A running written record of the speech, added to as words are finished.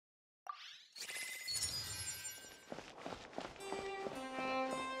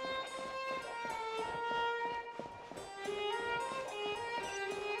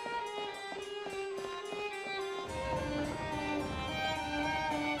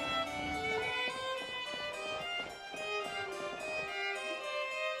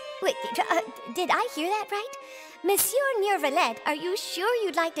Wait, did I hear that right? Monsieur Neuvillette, are you sure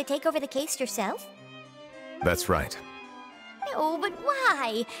you'd like to take over the case yourself? That's right. No, but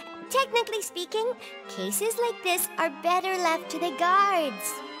why? Technically speaking, cases like this are better left to the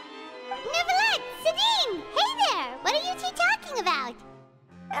guards. Neuvillette! Sidine! Hey there! What are you two talking about?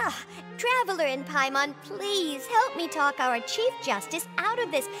 Traveler in Paimon, please help me talk our Chief Justice out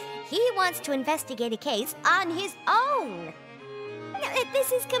of this. He wants to investigate a case on his own. Now,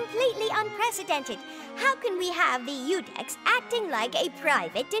 this is completely unprecedented. How can we have the Iudex acting like a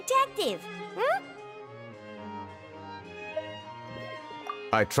private detective?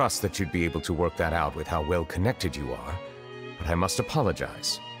 I trust that you'd be able to work that out with how well connected you are, but I must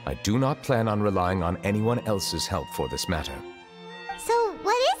apologize. I do not plan on relying on anyone else's help for this matter. So,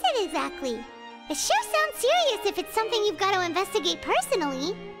 what is it exactly? It sure sounds serious if it's something you've got to investigate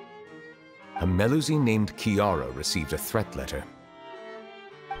personally. A Melusine named Chiara received a threat letter.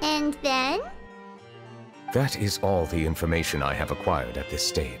 And then? That is all the information I have acquired at this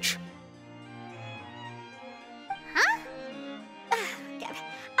stage. Huh?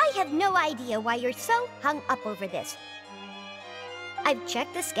 I have no idea why you're so hung up over this. I've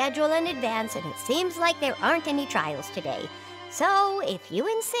checked the schedule in advance, and it seems like there aren't any trials today. So, if you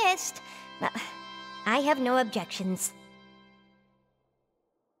insist, I have no objections.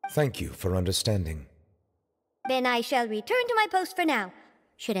 Thank you for understanding. Then I shall return to my post for now.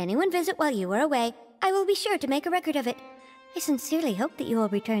 Should anyone visit while you are away, I will be sure to make a record of it. I sincerely hope that you will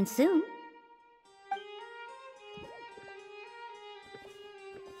return soon.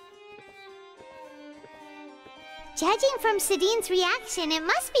 Judging from Sidine's reaction, it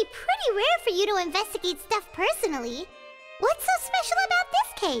must be pretty rare for you to investigate stuff personally. What's so special about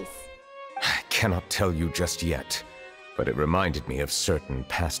this case? I cannot tell you just yet, but it reminded me of certain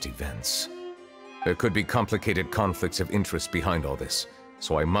past events. There could be complicated conflicts of interest behind all this,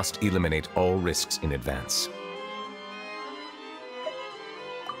 so I must eliminate all risks in advance.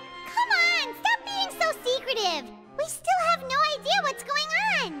 Come on, stop being so secretive! We still have no idea what's going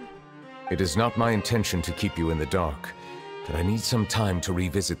on! It is not my intention to keep you in the dark, but I need some time to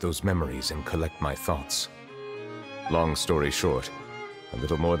revisit those memories and collect my thoughts. Long story short, a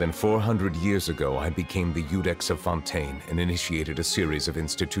little more than 400 years ago I became the Iudex of Fontaine and initiated a series of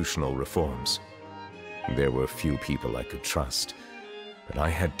institutional reforms. There were few people I could trust, but I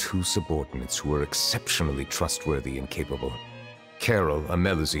had two subordinates who were exceptionally trustworthy and capable. Carol, a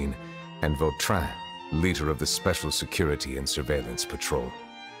Melusine, and Vautrin, leader of the Special Security and Surveillance Patrol.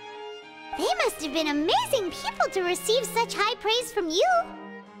 They must have been amazing people to receive such high praise from you!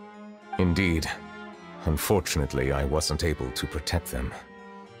 Indeed. Unfortunately, I wasn't able to protect them.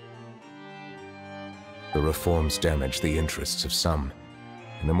 The reforms damaged the interests of some,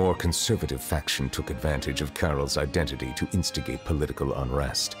 and the more conservative faction took advantage of Carol's identity to instigate political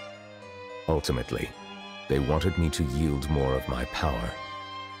unrest. Ultimately, they wanted me to yield more of my power.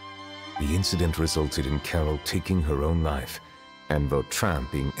 The incident resulted in Carol taking her own life, and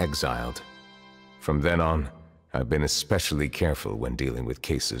Vautrin being exiled. From then on, I've been especially careful when dealing with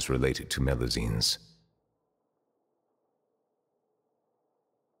cases related to Melusines.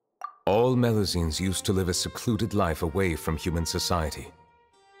 All Melusines used to live a secluded life away from human society.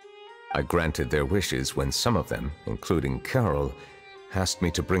 I granted their wishes when some of them, including Carol, asked me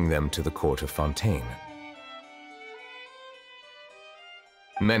to bring them to the court of Fontaine.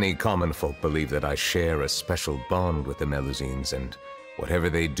 Many common folk believe that I share a special bond with the Melusines, and whatever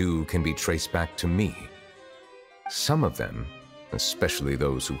they do can be traced back to me. Some of them, especially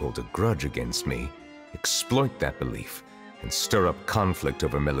those who hold a grudge against me, exploit that belief and stir up conflict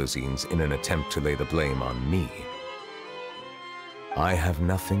over Melusines in an attempt to lay the blame on me. I have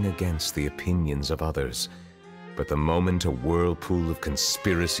nothing against the opinions of others, but the moment a whirlpool of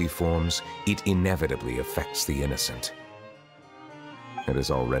conspiracy forms, it inevitably affects the innocent. It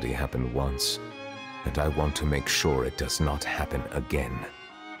has already happened once, and I want to make sure it does not happen again.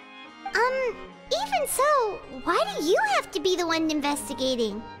 Even so, why do you have to be the one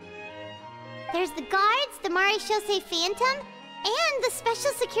investigating? There's the guards, the Maréchaussée Phantom, and the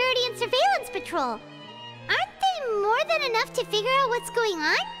Special Security and Surveillance Patrol. Aren't they more than enough to figure out what's going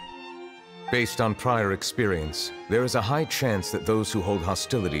on? Based on prior experience, there is a high chance that those who hold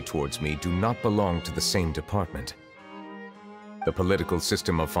hostility towards me do not belong to the same department. The political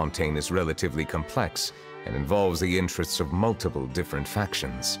system of Fontaine is relatively complex and involves the interests of multiple different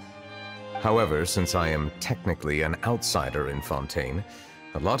factions. However, since I am technically an outsider in Fontaine,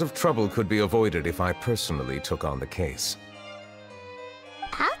 a lot of trouble could be avoided if I personally took on the case.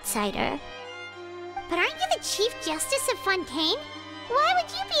 Outsider? But aren't you the Chief Justice of Fontaine? Why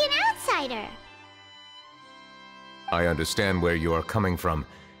would you be an outsider? I understand where you are coming from,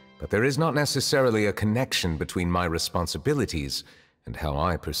 but there is not necessarily a connection between my responsibilities and how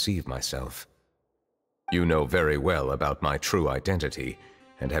I perceive myself. You know very well about my true identity,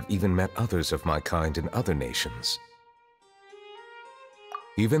 and have even met others of my kind in other nations.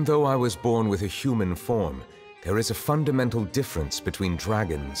 Even though I was born with a human form, there is a fundamental difference between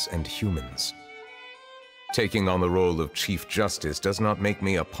dragons and humans. Taking on the role of Chief Justice does not make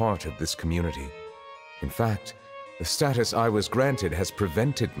me a part of this community. In fact, the status I was granted has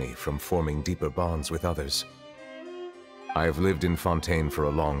prevented me from forming deeper bonds with others. I have lived in Fontaine for a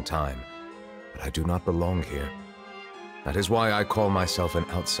long time, but I do not belong here. That is why I call myself an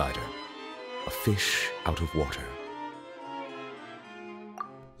outsider, a fish out of water.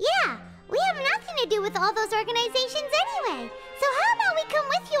 Yeah, we have nothing to do with all those organizations anyway. So how about we come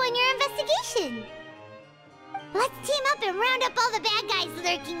with you on your investigation? Let's team up and round up all the bad guys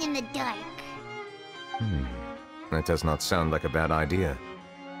lurking in the dark. That does not sound like a bad idea.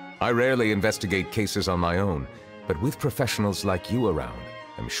 I rarely investigate cases on my own, but with professionals like you around,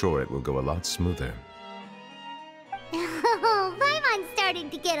 I'm sure it will go a lot smoother. Oh, Paimon's starting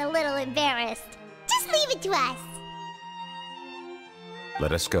to get a little embarrassed. Just leave it to us.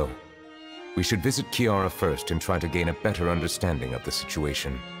 Let us go. We should visit Kiara first and try to gain a better understanding of the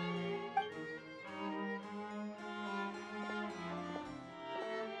situation.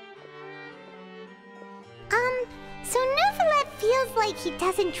 So Neuvillette feels like he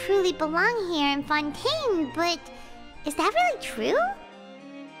doesn't truly belong here in Fontaine, but is that really true?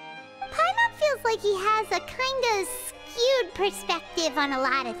 Paimon feels like he has a kinda skewed perspective on a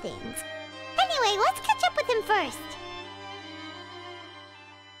lot of things. Anyway, let's catch up with him first.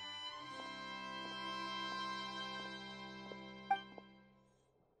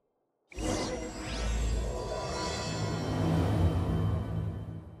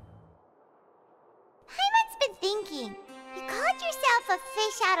 Paimon's been thinking. You called yourself a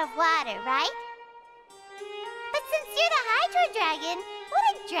fish out of water, right? But since you're the Hydro Dragon, would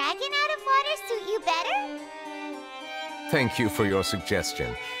a dragon out of water suit you better? Thank you for your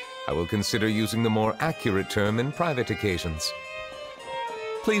suggestion. I will consider using the more accurate term in private occasions.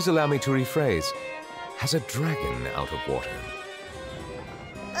 Please allow me to rephrase. Has a dragon out of water?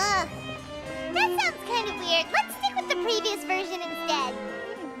 Ugh. That sounds kind of weird. Let's stick with the previous version instead.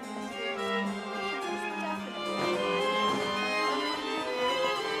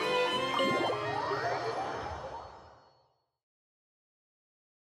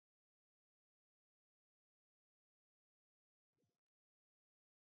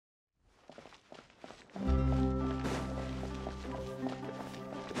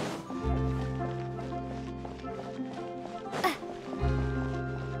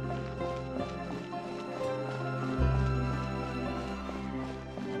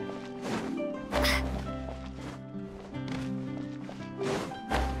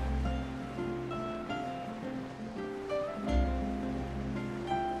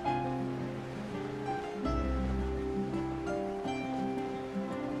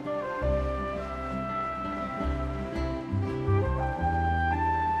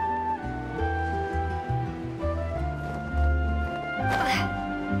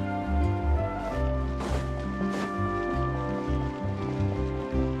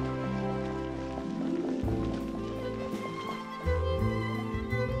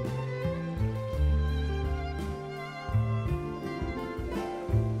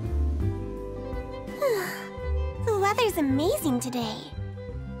 The weather's amazing today.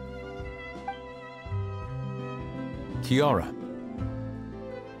 Kiara.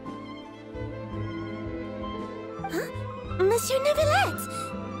 Monsieur Neuvillette!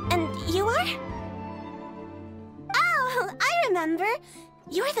 And you are? Oh, I remember.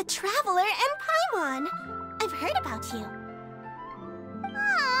 You're the Traveler and Paimon. I've heard about you.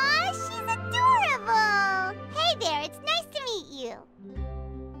 Aw, she's adorable! Hey there, it's nice to meet you.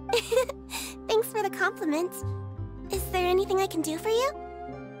 Thanks for the compliment. Is there anything I can do for you?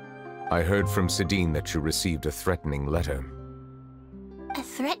 I heard from Sidine that you received a threatening letter. A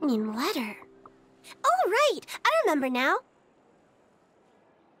threatening letter? Oh, right! I remember now.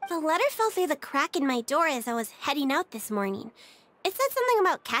 The letter fell through the crack in my door as I was heading out this morning. It said something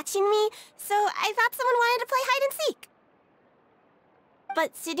about catching me, so I thought someone wanted to play hide and seek.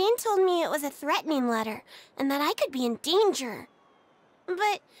 But Sidine told me it was a threatening letter, and that I could be in danger.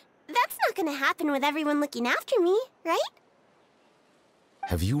 But that's not gonna happen with everyone looking after me, right?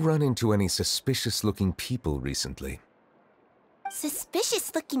 Have you run into any suspicious-looking people recently?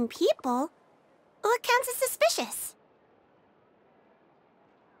 Suspicious-looking people? What counts as suspicious?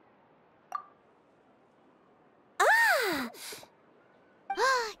 Ah!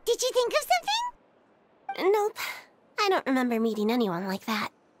 Did you think of something? Nope. I don't remember meeting anyone like that.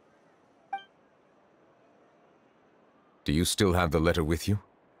 Do you still have the letter with you?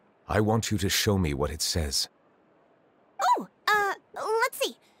 I want you to show me what it says. Oh, let's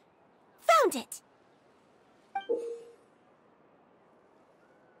see. Found it.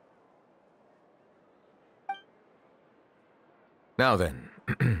 Now then,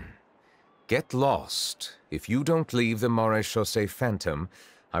 get lost. If you don't leave the Maréchaussée Phantom,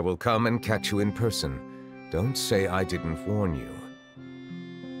 I will come and catch you in person. Don't say I didn't warn you.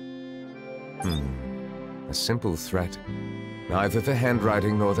 A simple threat. Neither the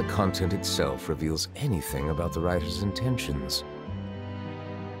handwriting nor the content itself reveals anything about the writer's intentions.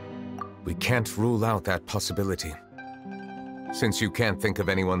 We can't rule out that possibility. Since you can't think of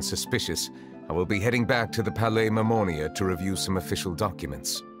anyone suspicious, I will be heading back to the Palais Mermonia to review some official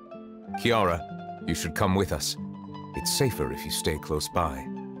documents. Kiara, you should come with us. It's safer if you stay close by.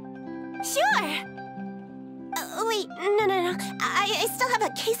 Sure! Wait, no. I still have a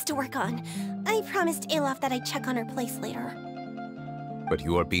case to work on. I promised Alof that I'd check on her place later. But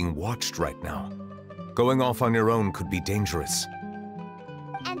you are being watched right now. Going off on your own could be dangerous.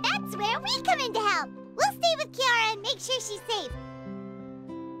 And that's where we come in to help. We'll stay with Kiara and make sure she's safe.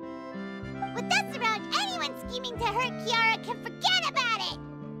 With us around, anyone scheming to hurt Kiara can forget about it!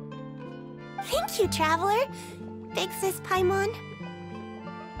 Thank you, Traveler. Big Sis Paimon.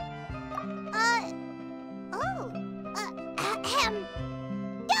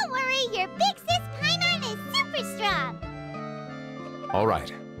 Don't worry, your Big Sis Paimon is super strong! All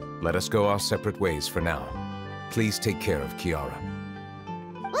right, let us go our separate ways for now. Please take care of Kiara.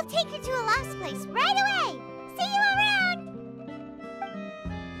 We'll take her to a lost place right away! See you around!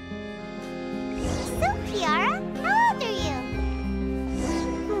 So, Kiara, how old are you?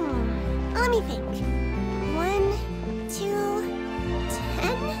 Let me think. 1, 2,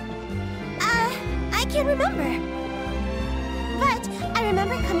 10? I can't remember. But I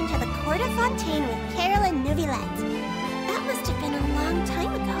remember coming to the court of Fontaine with Carol and Neuvillette. That must have been a long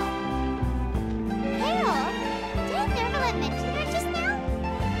time ago. Carol? Didn't Neuvillette mention her just now?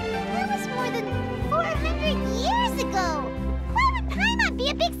 That was more than 400 years ago! Why would Paimon be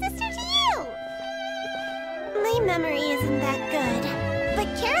a big sister to you? My memory isn't that good. But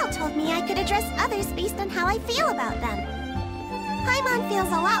Carol told me I could address others based on how I feel about them. Paimon feels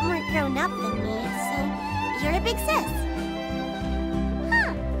a lot more grown up than me, so you're a big sis.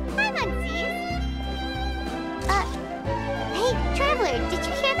 Paimon sees. Hey, Traveler, did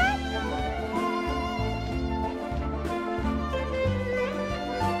you hear that?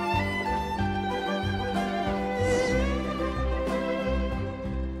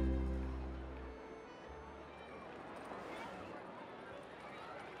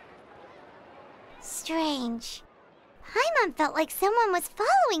 Strange. Paimon felt like someone was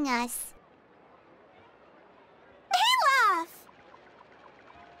following us. Olaf!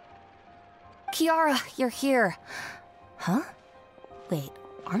 Kiara, you're here. Huh? Wait,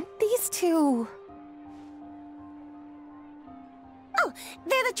 aren't these two... Oh,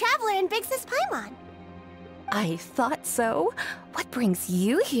 they're the Traveler and Big Sis Paimon. I thought so. What brings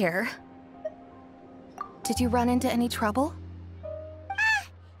you here? Did you run into any trouble?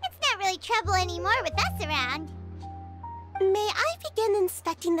 It's not really trouble anymore with us around. May I begin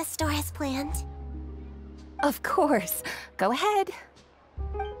inspecting the store as planned? Of course. Go ahead.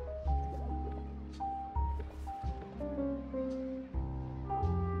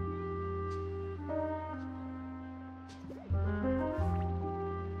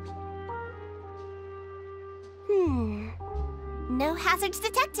 No hazards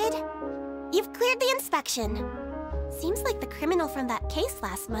detected. You've cleared the inspection. Seems like the criminal from that case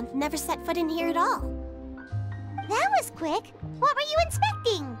last month never set foot in here at all. That was quick. What were you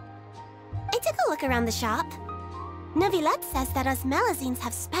inspecting? I took a look around the shop. Neuvillette says that us Melazines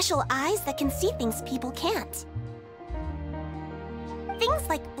have special eyes that can see things people can't. Things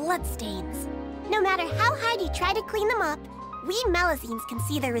like bloodstains. No matter how hard you try to clean them up, we Melazines can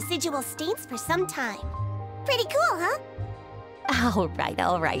see the residual stains for some time. Pretty cool, huh?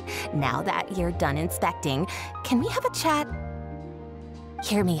 All right. Now that you're done inspecting, can we have a chat?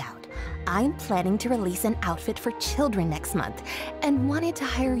 Hear me out. I'm planning to release an outfit for children next month and wanted to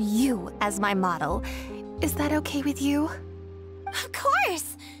hire you as my model. Is that okay with you? Of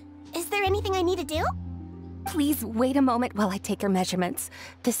course! Is there anything I need to do? Please wait a moment while I take your measurements.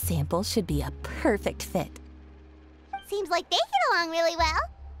 The sample should be a perfect fit. Seems like they get along really well.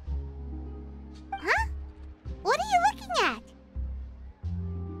 Huh? What are you looking at?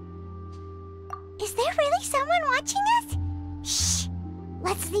 Is there really someone watching us? Shh!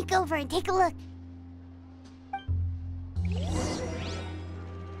 Let's sneak over and take a look.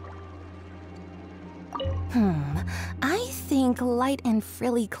 I think light and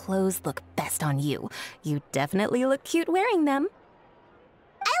frilly clothes look best best on you. You definitely look cute wearing them.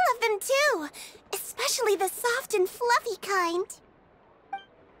 I love them too, especially the soft and fluffy kind.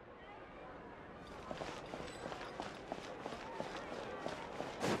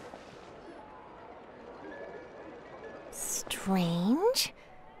 Strange.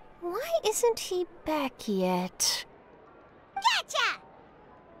 Why isn't he back yet? Gotcha!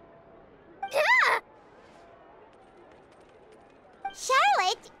 Ah!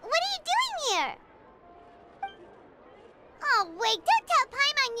 Charlotte, what are you doing here? Oh, wait, don't tell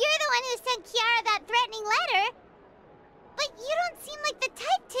Paimon you're the one who sent Kiara that threatening letter. But you don't seem like the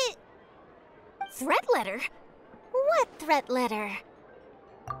type to... Threat letter? What threat letter?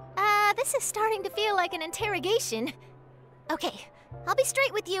 This is starting to feel like an interrogation. Okay, I'll be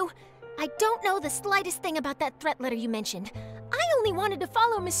straight with you. I don't know the slightest thing about that threat letter you mentioned. I only wanted to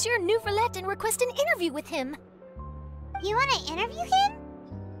follow Monsieur Neuvillette and request an interview with him. You want to interview him?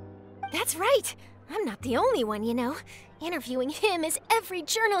 That's right. I'm not the only one, you know. Interviewing him is every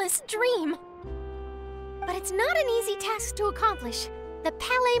journalist's dream. But it's not an easy task to accomplish. The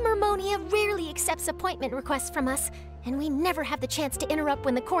Palais Mermonia rarely accepts appointment requests from us, and we never have the chance to interrupt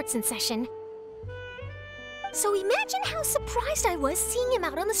when the court's in session. So imagine how surprised I was seeing him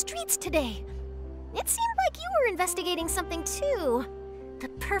out on the streets today. It seemed like you were investigating something too. The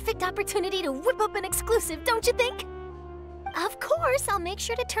perfect opportunity to whip up an exclusive, don't you think? Of course, I'll make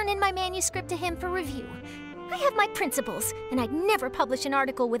sure to turn in my manuscript to him for review. I have my principles, and I'd never publish an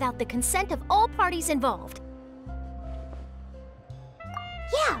article without the consent of all parties involved.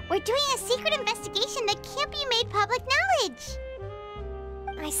 Yeah, we're doing a secret investigation that can't be made public knowledge.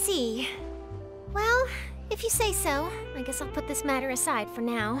 I see. Well, if you say so, I guess I'll put this matter aside for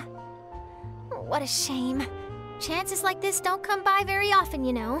now. Oh, what a shame. Chances like this don't come by very often,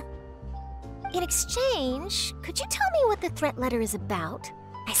 you know. In exchange, could you tell me what the threat letter is about?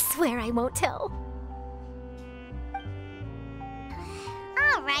 I swear I won't tell.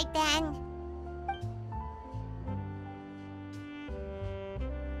 All right, then.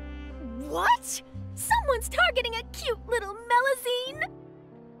 What? Someone's targeting a cute little Melazine?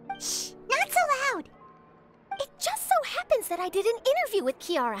 Shh, not so loud. It just so happens that I did an interview with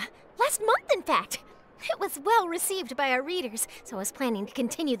Kiara. Last month, in fact. It was well received by our readers, so I was planning to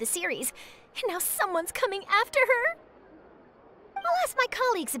continue the series. And now someone's coming after her? I'll ask my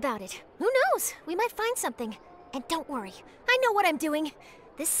colleagues about it. Who knows? We might find something. And don't worry, I know what I'm doing.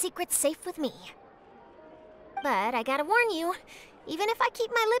 This secret's safe with me. But I gotta warn you, even if I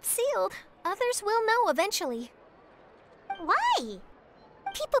keep my lips sealed, others will know eventually. Why?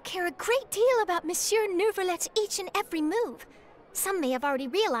 People care a great deal about Monsieur Neuvillette's each and every move. Some may have already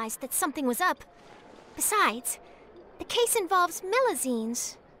realized that something was up. Besides, the case involves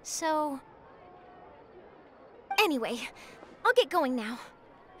Melazines, so... Anyway, I'll get going now.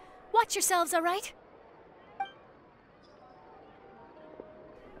 Watch yourselves, all right?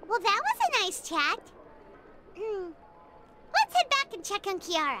 Well, that was a nice chat. Let's head back and check on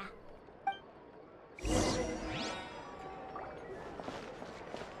Kiara.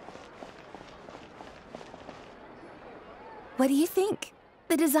 What do you think?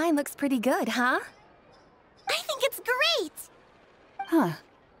 The design looks pretty good, huh? I think it's great! Huh.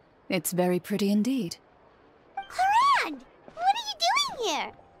 It's very pretty indeed. Harand! What are you doing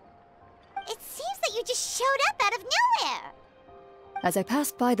here? It seems that you just showed up out of nowhere! As I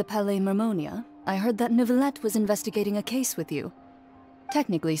passed by the Palais Mermonia, I heard that Neuvillette was investigating a case with you.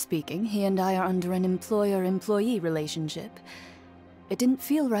 Technically speaking, he and I are under an employer-employee relationship. It didn't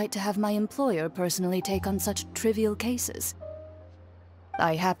feel right to have my employer personally take on such trivial cases.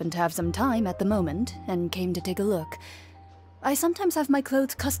 I happened to have some time at the moment, and came to take a look. I sometimes have my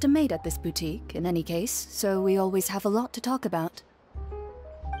clothes custom-made at this boutique, in any case, so we always have a lot to talk about.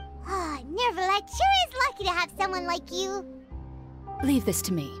 Ah, Neuvillette sure is lucky to have someone like you. Leave this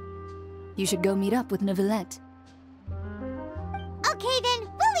to me. You should go meet up with Neuvillette. Okay then,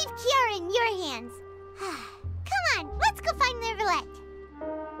 we'll leave Kiara in your hands. Come on, let's go find Neuvillette.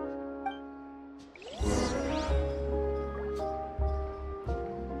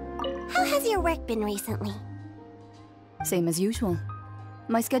 How has your work been recently? Same as usual.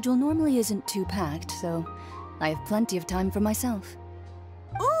 My schedule normally isn't too packed, so I have plenty of time for myself.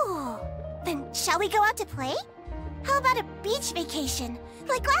 Ooh, then shall we go out to play? How about a beach vacation,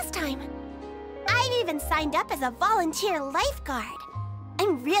 like last time? I've even signed up as a volunteer lifeguard.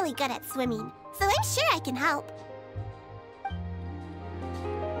 I'm really good at swimming, so I'm sure I can help.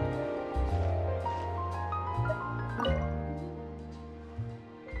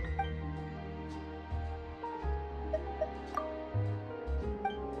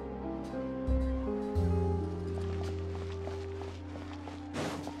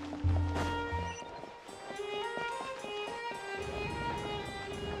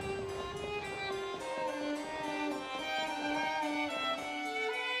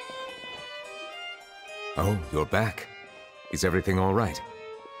 Oh, you're back. Is everything all right?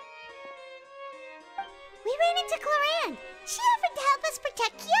 We ran into Cloran. She offered to help us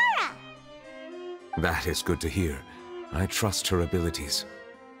protect Kiara. That is good to hear. I trust her abilities.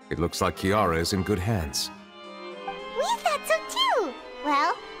 It looks like Kiara is in good hands. We thought so too.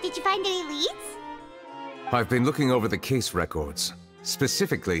 Well, did you find any leads? I've been looking over the case records,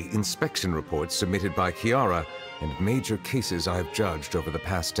 specifically inspection reports submitted by Kiara and major cases I've judged over the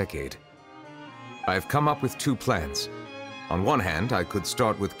past decade. I've come up with two plans. On one hand, I could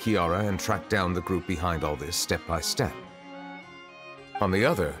start with Kiara and track down the group behind all this step by step. On the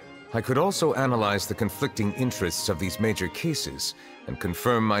other, I could also analyze the conflicting interests of these major cases and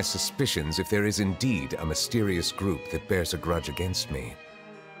confirm my suspicions if there is indeed a mysterious group that bears a grudge against me.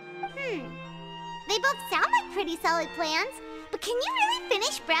 They both sound like pretty solid plans, but can you really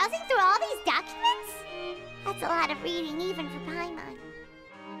finish browsing through all these documents? That's a lot of reading even for Paimon.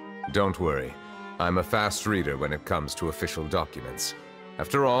 Don't worry. I'm a fast reader when it comes to official documents.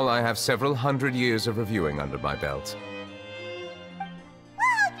 After all, I have several hundred years of reviewing under my belt. We'll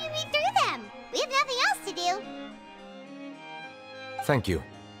help you read through them. We have nothing else to do. Thank you.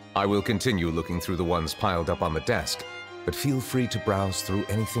 I will continue looking through the ones piled up on the desk, but feel free to browse through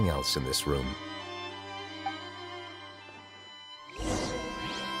anything else in this room.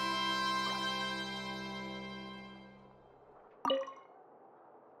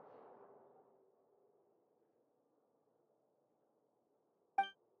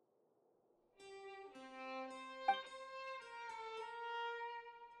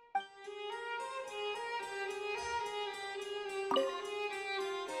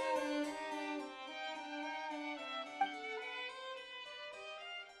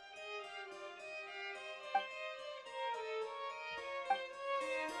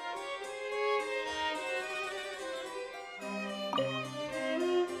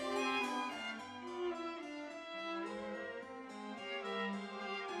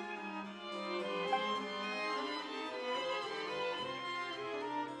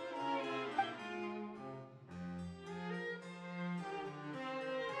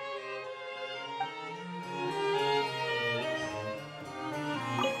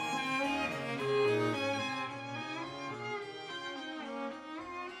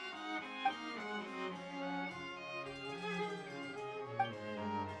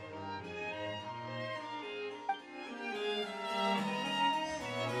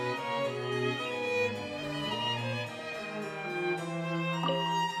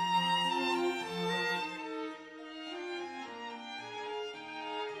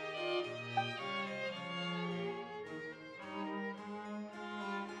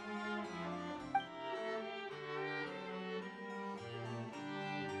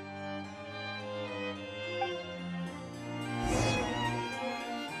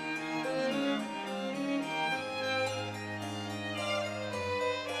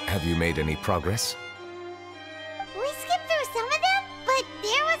 Have you made any progress? We skipped through some of them, but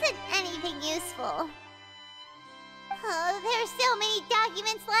there wasn't anything useful. Oh, there are so many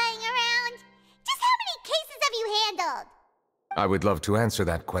documents lying around. Just how many cases have you handled? I would love to answer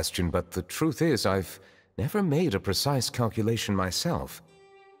that question, but the truth is I've never made a precise calculation myself.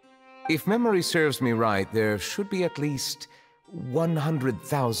 If memory serves me right, there should be at least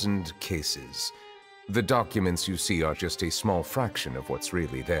 100,000 cases. The documents you see are just a small fraction of what's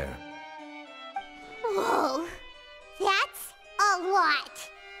really there. Whoa, that's a lot.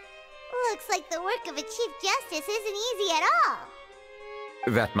 Looks like the work of a Chief Justice isn't easy at all.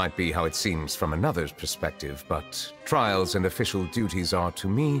 That might be how it seems from another's perspective, but trials and official duties are, to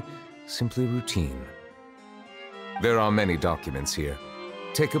me, simply routine. There are many documents here.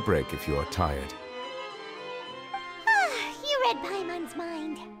 Take a break if you are tired. You read Paimon's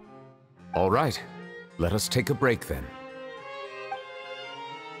mind. All right. Let us take a break then.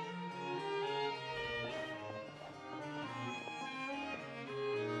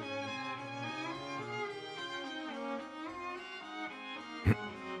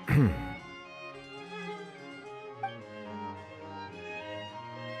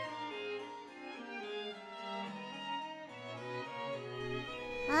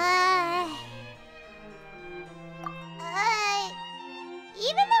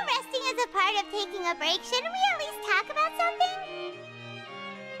 Even though resting is a part of taking a break, shouldn't we at least talk about something?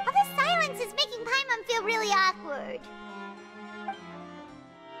 All this silence is making Paimon feel really awkward.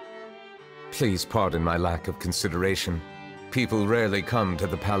 Please pardon my lack of consideration. People rarely come to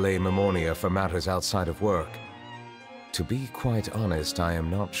the Palais Mammonia for matters outside of work. To be quite honest, I am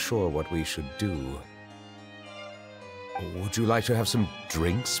not sure what we should do. Would you like to have some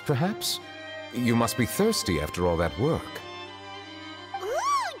drinks, perhaps? You must be thirsty after all that work.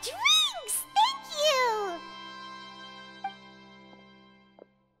 Ooh, drinks! Thank you!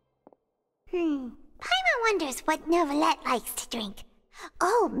 wonders what Neuvillette likes to drink.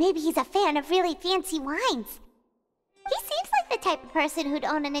 Oh, maybe he's a fan of really fancy wines. He seems like the type of person who'd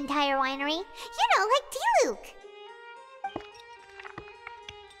own an entire winery. You know, like D-Luke.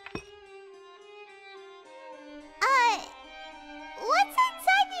 What's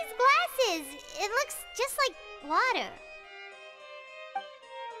inside these glasses? It looks just like water.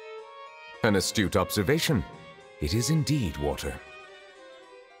 An astute observation. It is indeed water.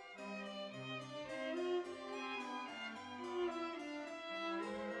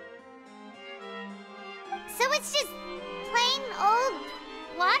 So it's just plain old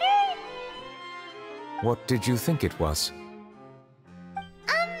water? What did you think it was?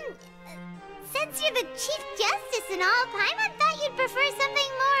 Since you're the Chief Justice and all, Paimon thought you'd prefer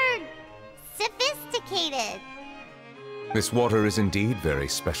something more sophisticated. This water is indeed very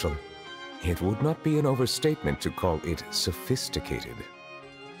special. It would not be an overstatement to call it sophisticated.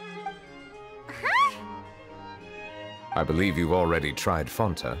 Huh? I believe you've already tried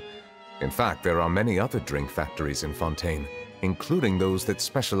Fonta. In fact, there are many other drink factories in Fontaine, including those that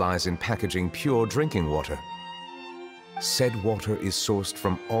specialize in packaging pure drinking water. Said water is sourced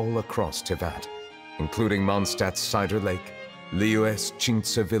from all across Tevat, including Mondstadt's Cider Lake, Liyue's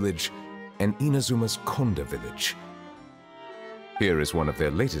Chintsa village, and Inazuma's Konda village. Here is one of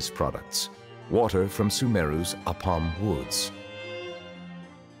their latest products, water from Sumeru's Apam Woods.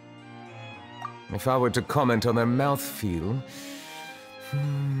 If I were to comment on their mouthfeel,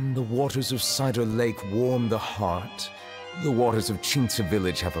 the waters of Cider Lake warm the heart, the waters of Chintsa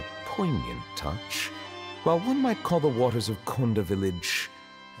village have a poignant touch, while one might call the waters of Konda village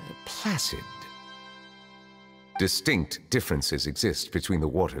placid. Distinct differences exist between the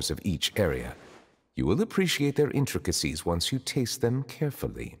waters of each area. You will appreciate their intricacies once you taste them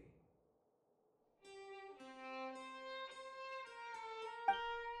carefully.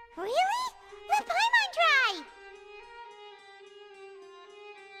 Really? Let Paimon try!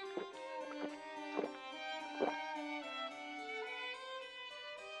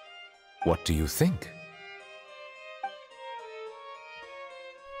 What do you think?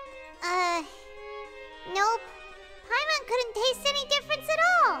 Nope. Paimon couldn't taste any difference at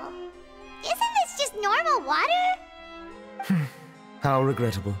all. Isn't this just normal water? How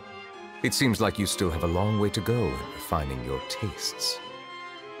regrettable. It seems like you still have a long way to go in refining your tastes.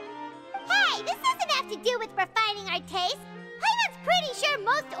 Hey, this doesn't have to do with refining our taste. Paimon's pretty sure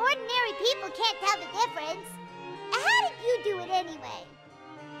most ordinary people can't tell the difference. How did you do it anyway?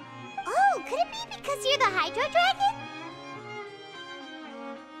 Oh, could it be because you're the Hydro Dragon?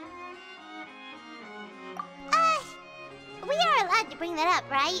 We are allowed to bring that up,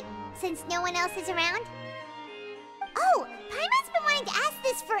 right? Since no one else is around? Oh, Paimon's been wanting to ask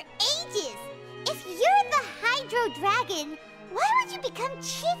this for ages! If you're the Hydro Dragon, why would you become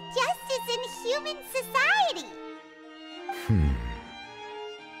Chief Justice in human society?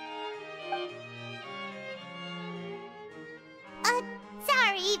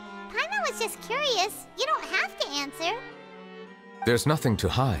 Sorry. Paimon was just curious. You don't have to answer. There's nothing to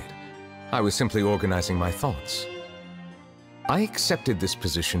hide. I was simply organizing my thoughts. I accepted this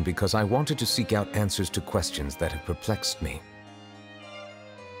position because I wanted to seek out answers to questions that have perplexed me.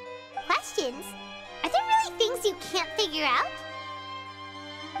 Questions? Are there really things you can't figure out?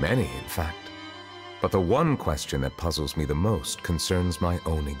 Many, in fact. But the one question that puzzles me the most concerns my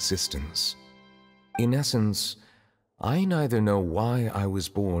own existence. In essence, I neither know why I was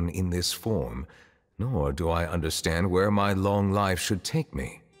born in this form, nor do I understand where my long life should take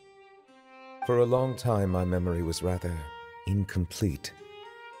me. For a long time, my memory was rather incomplete.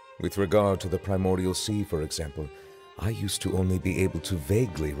 With regard to the primordial sea, for example, I used to only be able to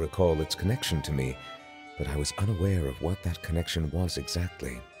vaguely recall its connection to me, but I was unaware of what that connection was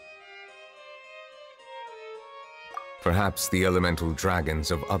exactly. Perhaps the elemental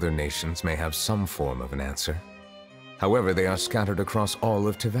dragons of other nations may have some form of an answer. However, they are scattered across all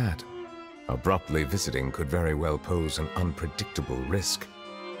of Tevat. Abruptly visiting could very well pose an unpredictable risk.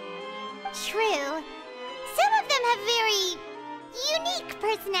 True. Some of them have very unique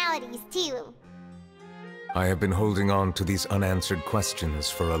personalities, too. I have been holding on to these unanswered questions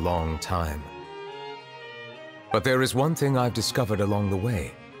for a long time. But there is one thing I've discovered along the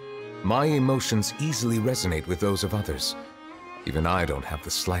way. My emotions easily resonate with those of others. Even I don't have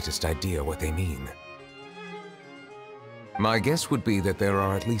the slightest idea what they mean. My guess would be that there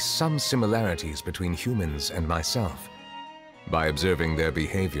are at least some similarities between humans and myself. By observing their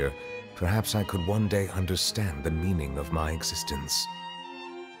behavior, perhaps I could one day understand the meaning of my existence.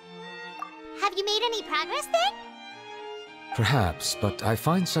 Have you made any progress then? Perhaps, but I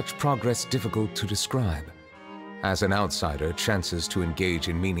find such progress difficult to describe. As an outsider, chances to engage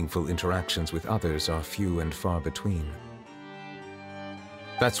in meaningful interactions with others are few and far between.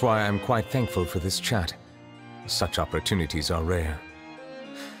 That's why I'm quite thankful for this chat. Such opportunities are rare.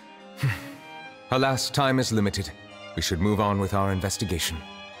 Alas, time is limited. We should move on with our investigation.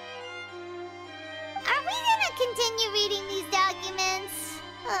 Are we gonna continue reading these documents?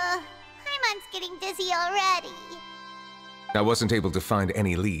 Paimon's getting dizzy already. I wasn't able to find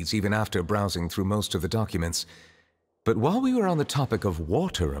any leads even after browsing through most of the documents. But while we were on the topic of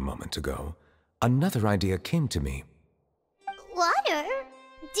water a moment ago, another idea came to me. Water?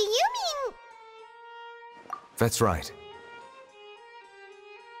 Do you mean... That's right.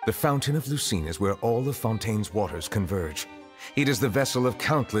 The Fountain of Lucine is where all of Fontaine's waters converge. It is the vessel of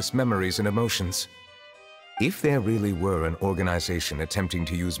countless memories and emotions. If there really were an organization attempting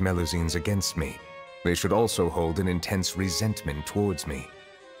to use Melusines against me, they should also hold an intense resentment towards me.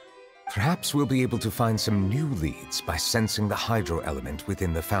 Perhaps we'll be able to find some new leads by sensing the hydro element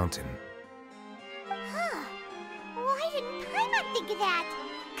within the fountain. Huh. Why didn't Paimon think of that?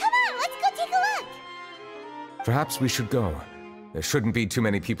 Come on, let's go take a look! Perhaps we should go. There shouldn't be too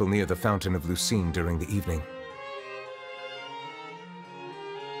many people near the Fountain of Lucine during the evening.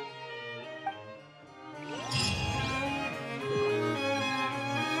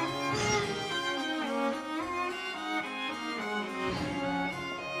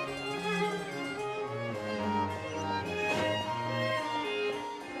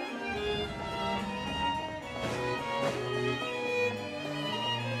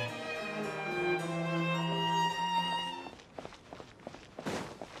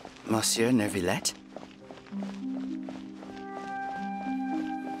 Monsieur Neuvillette?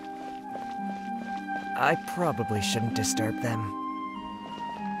 I probably shouldn't disturb them.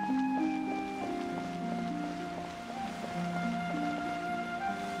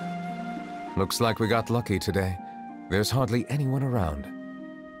 Looks like we got lucky today. There's hardly anyone around.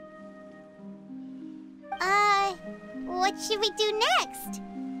 What should we do next?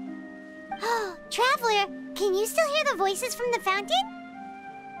 Oh, Traveler, can you still hear the voices from the fountain?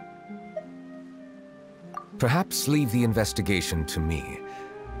 Perhaps leave the investigation to me.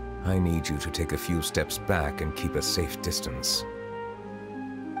 I need you to take a few steps back and keep a safe distance.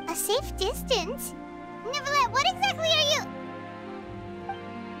 A safe distance? Neuvillette, what exactly are you...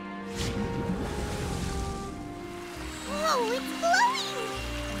 Whoa, it's glowing!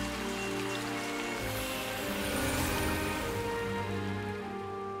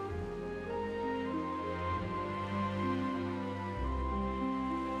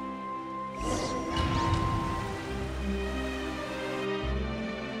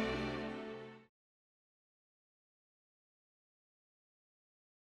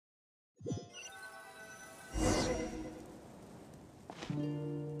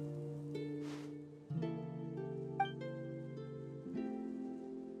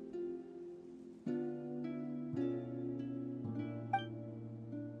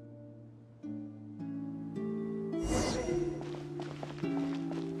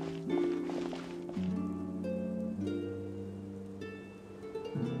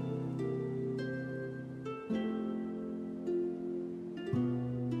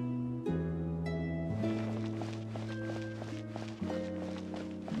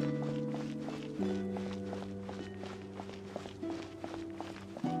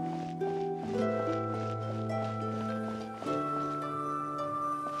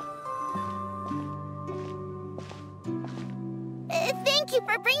 Thank you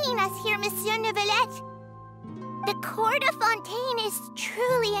for bringing us here, Monsieur Neuvillette. The court of Fontaine is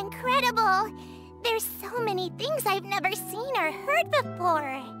truly incredible. There's so many things I've never seen or heard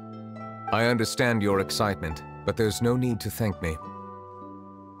before. I understand your excitement, but there's no need to thank me.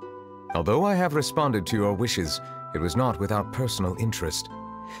 Although I have responded to your wishes, it was not without personal interest.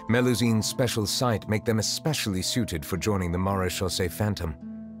 Melusine's special sight make them especially suited for joining the Maréchaussée Phantom.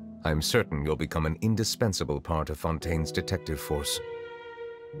 I'm certain you'll become an indispensable part of Fontaine's detective force.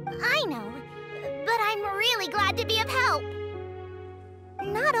 I know, but I'm really glad to be of help.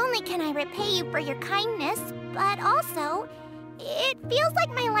 Not only can I repay you for your kindness, but also, it feels like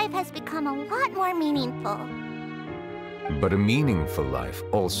my life has become a lot more meaningful. But a meaningful life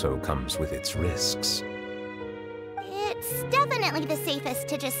also comes with its risks. It's definitely the safest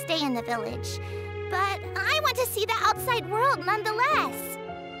to just stay in the village, but I want to see the outside world nonetheless.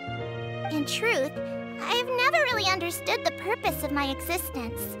 In truth, I've never really understood the purpose of my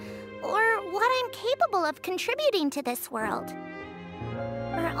existence, or what I'm capable of contributing to this world.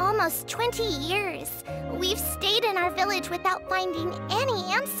 For almost 20 years, we've stayed in our village without finding any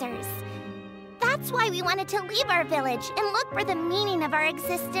answers. That's why we wanted to leave our village and look for the meaning of our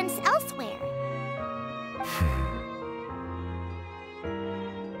existence elsewhere.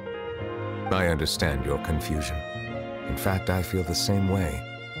 I understand your confusion. In fact, I feel the same way.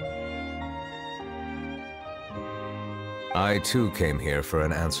 I too came here for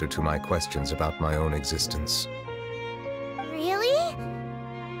an answer to my questions about my own existence. Really?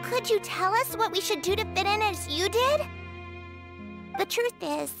 Could you tell us what we should do to fit in as you did? The truth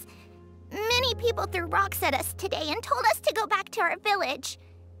is, many people threw rocks at us today and told us to go back to our village.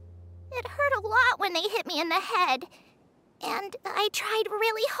 It hurt a lot when they hit me in the head, and I tried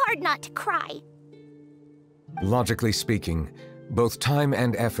really hard not to cry. Logically speaking, both time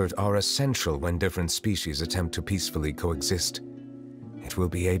and effort are essential when different species attempt to peacefully coexist. It will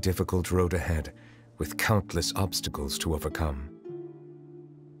be a difficult road ahead, with countless obstacles to overcome.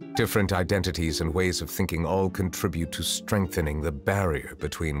 Different identities and ways of thinking all contribute to strengthening the barrier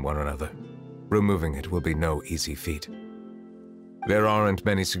between one another. Removing it will be no easy feat. There aren't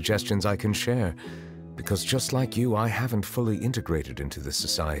many suggestions I can share, because just like you, I haven't fully integrated into this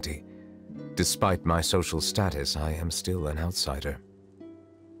society. Despite my social status, I am still an outsider.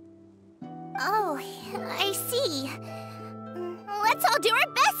 Oh, I see. Let's all do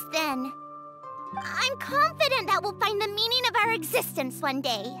our best then. I'm confident that we'll find the meaning of our existence one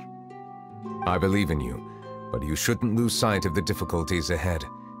day. I believe in you, but you shouldn't lose sight of the difficulties ahead.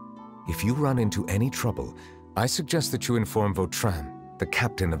 If you run into any trouble, I suggest that you inform Vautrin, the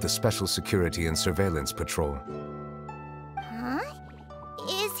captain of the Special Security and Surveillance Patrol. Huh?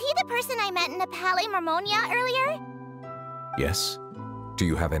 Is he the person I met in the Palais Marmonia earlier? Yes? Do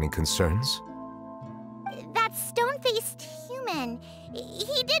you have any concerns? That stone-faced human.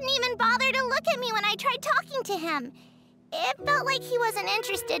 He didn't even bother to look at me when I tried talking to him. It felt like he wasn't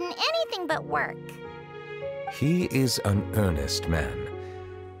interested in anything but work. He is an earnest man.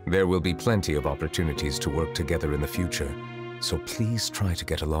 There will be plenty of opportunities to work together in the future, so please try to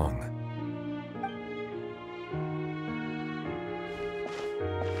get along.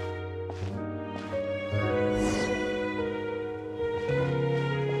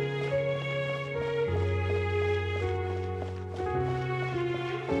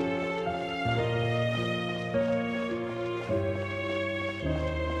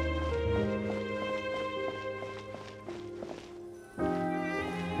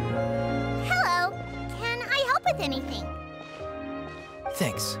 Anything.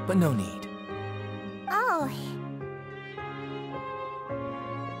 Thanks, but no need. Oh.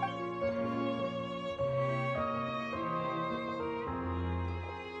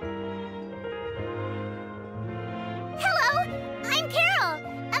 Hello, I'm Carol,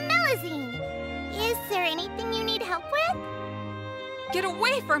 a Melazine. Is there anything you need help with? Get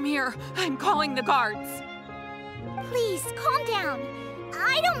away from here! I'm calling the guards! Please, calm down.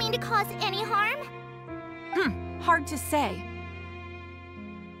 I don't mean to cause any harm. Hard to say.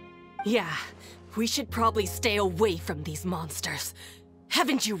 Yeah, we should probably stay away from these monsters.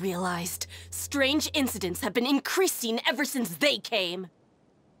 Haven't you realized? Strange incidents have been increasing ever since they came.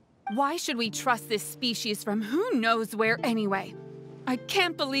 Why should we trust this species from who knows where anyway? I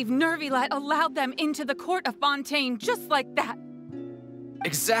can't believe Neuvillette allowed them into the court of Fontaine just like that.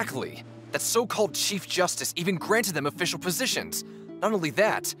 Exactly. That so-called Chief Justice even granted them official positions. Not only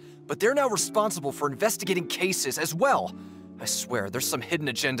that, but they're now responsible for investigating cases as well. I swear, there's some hidden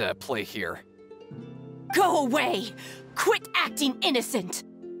agenda at play here. Go away! Quit acting innocent!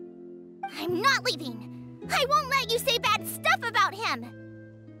 I'm not leaving. I won't let you say bad stuff about him.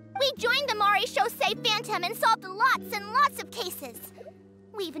 We joined the Maréchaussée Phantom and solved lots and lots of cases.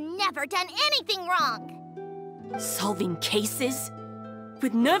 We've never done anything wrong. Solving cases?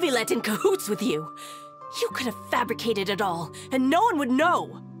 With Neuvillette in cahoots with you. You could have fabricated it all, and no one would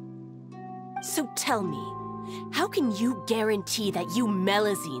know. So tell me, how can you guarantee that you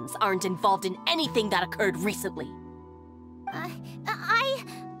Melazines aren't involved in anything that occurred recently?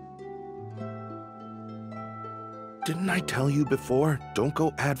 Didn't I tell you before? Don't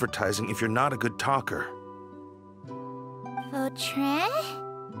go advertising if you're not a good talker. Vautrin?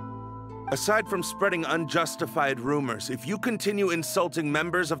 Aside from spreading unjustified rumors, if you continue insulting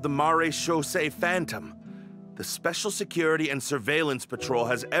members of the Maréchaussée Phantom, the Special Security and Surveillance Patrol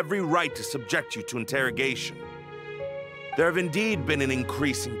has every right to subject you to interrogation. There have indeed been an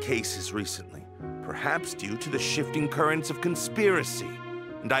increase in cases recently, perhaps due to the shifting currents of conspiracy,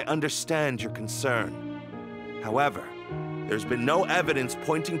 and I understand your concern. However, there's been no evidence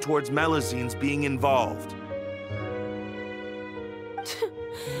pointing towards Melazines being involved.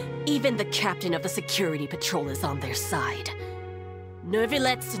 Even the captain of the security patrol is on their side.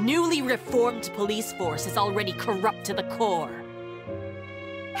 Neuvillette's newly reformed police force is already corrupt to the core.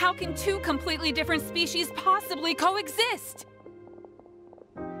 How can two completely different species possibly coexist?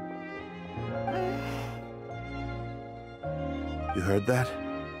 You heard that?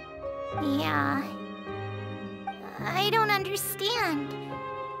 Yeah. I don't understand.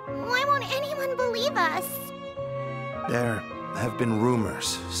 Why won't anyone believe us? There have been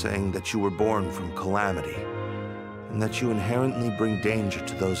rumors saying that you were born from calamity, and that you inherently bring danger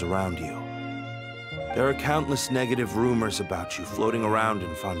to those around you. There are countless negative rumors about you floating around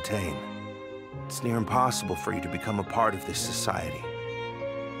in Fontaine. It's near impossible for you to become a part of this society.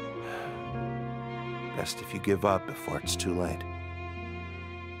 Best if you give up before it's too late.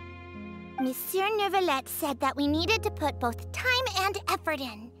 Monsieur Neuvillette said that we needed to put both time and effort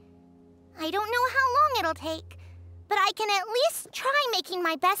in. I don't know how long it'll take, but I can at least try making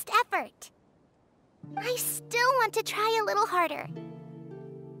my best effort. I still want to try a little harder.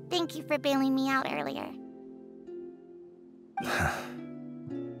 Thank you for bailing me out earlier.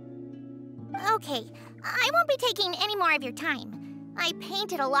 Okay, I won't be taking any more of your time. I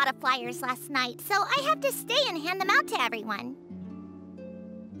painted a lot of flyers last night, so I have to stay and hand them out to everyone.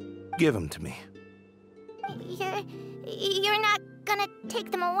 Give them to me. You're not gonna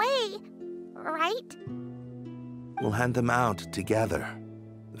take them away, right? We'll hand them out together.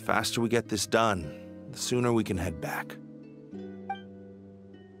 The faster we get this done, the sooner we can head back.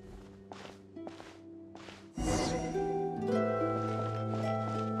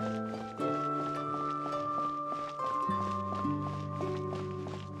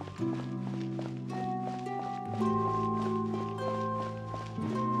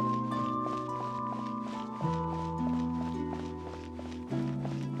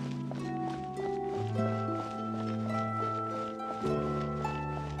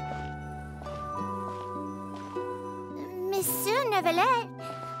 Monsieur Neuvillette,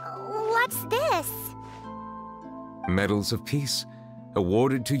 what's this? Medals of Peace,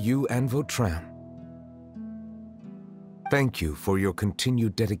 awarded to you and Vautrin. Thank you for your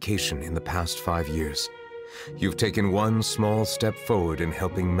continued dedication in the past 5 years. You've taken one small step forward in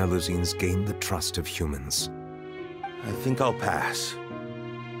helping Melusines gain the trust of humans. I think I'll pass.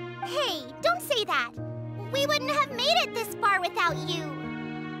 Hey, don't say that. We wouldn't have made it this far without you.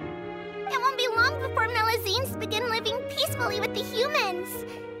 It won't be long before Melusines begin living peacefully with the humans.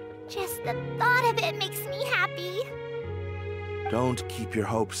 Just the thought of it makes me happy. Don't keep your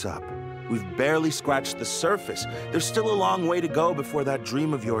hopes up. We've barely scratched the surface. There's still a long way to go before that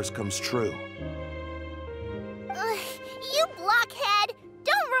dream of yours comes true. You blockhead!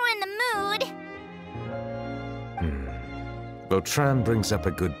 Don't ruin the mood! Vautrin brings up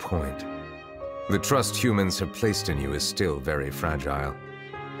a good point. The trust humans have placed in you is still very fragile.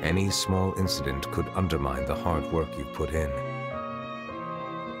 Any small incident could undermine the hard work you've put in.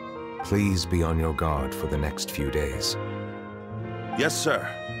 Please be on your guard for the next few days. Yes, sir.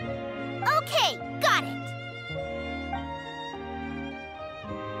 Okay, got it!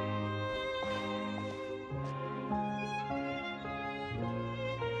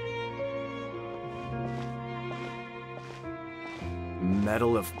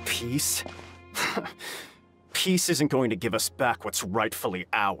 Medal of Peace? Peace isn't going to give us back what's rightfully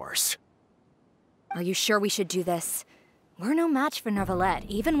ours. Are you sure we should do this? We're no match for Neuvillette,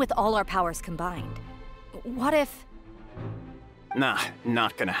 even with all our powers combined. What if... Nah,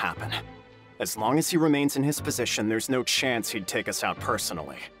 not gonna happen. As long as he remains in his position, there's no chance he'd take us out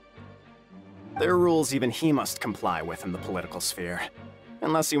personally. There are rules even he must comply with in the political sphere,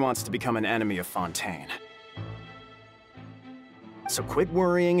 unless he wants to become an enemy of Fontaine. So quit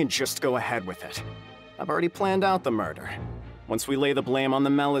worrying and just go ahead with it. I've already planned out the murder. Once we lay the blame on the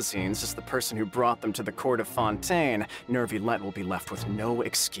Melusines as the person who brought them to the court of Fontaine, Neuvillette will be left with no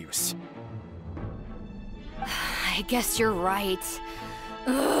excuse. I guess you're right.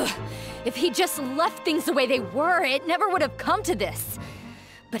 Ugh. If he just left things the way they were, it never would have come to this.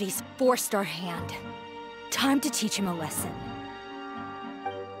 But he's forced our hand. Time to teach him a lesson.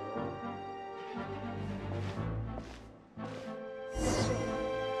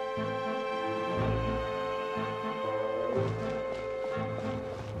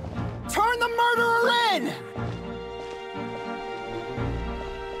 Turn the murderer in!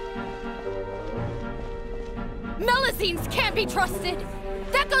 Melusines can't be trusted!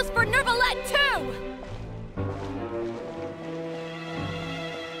 That goes for Neuvillette, too!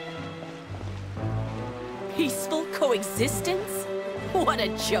 Peaceful coexistence? What a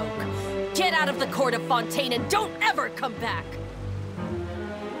joke! Get out of the court of Fontaine and don't ever come back!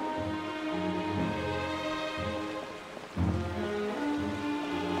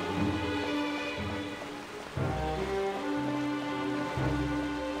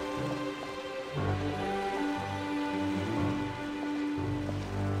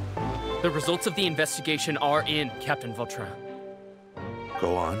 The results of the investigation are in, Captain Vautrin.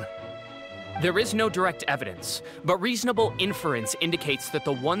 Go on. There is no direct evidence, but reasonable inference indicates that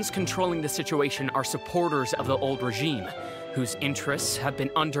the ones controlling the situation are supporters of the old regime, whose interests have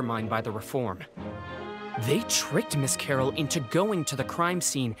been undermined by the reform. They tricked Miss Carroll into going to the crime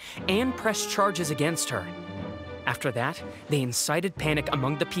scene and pressed charges against her. After that, they incited panic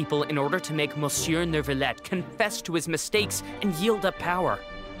among the people in order to make Monsieur Neuvillette confess to his mistakes and yield up power.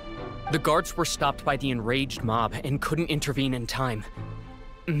 The guards were stopped by the enraged mob and couldn't intervene in time.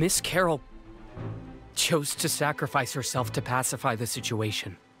 Miss Carroll chose to sacrifice herself to pacify the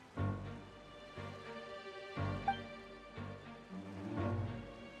situation.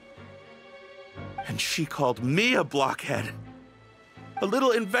 And she called me a blockhead. A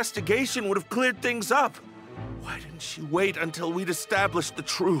little investigation would have cleared things up. Why didn't she wait until we'd established the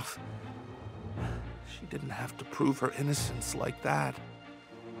truth? She didn't have to prove her innocence like that.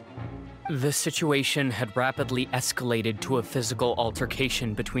 The situation had rapidly escalated to a physical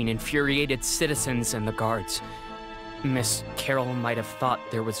altercation between infuriated citizens and the guards. Miss Carroll might have thought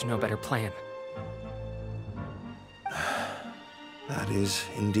there was no better plan. That is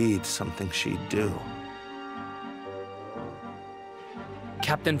indeed something she'd do.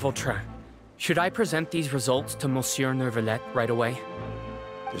 Captain Vautrin, should I present these results to Monsieur Neuvillette right away?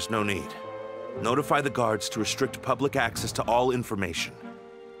 There's no need. Notify the guards to restrict public access to all information.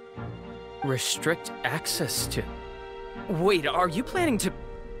 Restrict access to... Wait, are you planning to...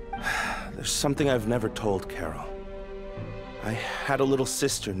 There's something I've never told Carol. I had a little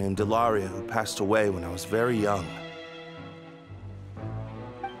sister named Ilaria who passed away when I was very young.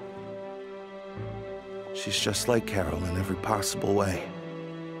 She's just like Carol in every possible way.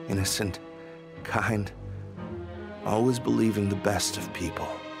 Innocent, kind, always believing the best of people.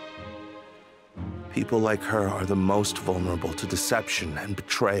 People like her are the most vulnerable to deception and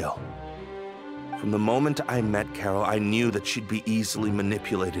betrayal. From the moment I met Carol, I knew that she'd be easily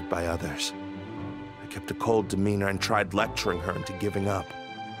manipulated by others. I kept a cold demeanor and tried lecturing her into giving up.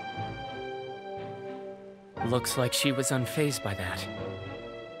 Looks like she was unfazed by that.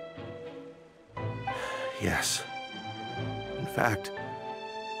 Yes. In fact,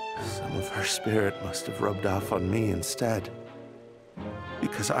 some of her spirit must have rubbed off on me instead.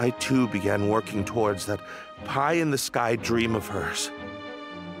 Because I too began working towards that pie-in-the-sky dream of hers.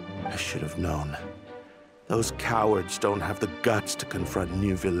 I should have known. Those cowards don't have the guts to confront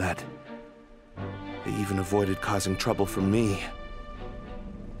Neuvillette. They even avoided causing trouble for me.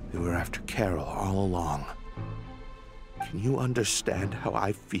 They were after Carol all along. Can you understand how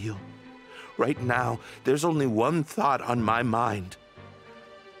I feel? Right now, there's only one thought on my mind.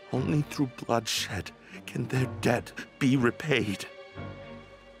 Only through bloodshed can their debt be repaid.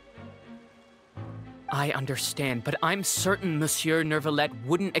 I understand, but I'm certain Monsieur Neuvillette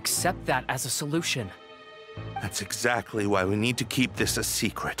wouldn't accept that as a solution. That's exactly why we need to keep this a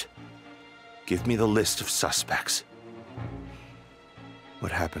secret. Give me the list of suspects.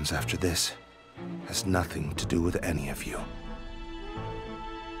 What happens after this has nothing to do with any of you.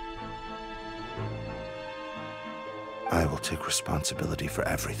 I will take responsibility for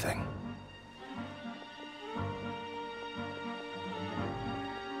everything.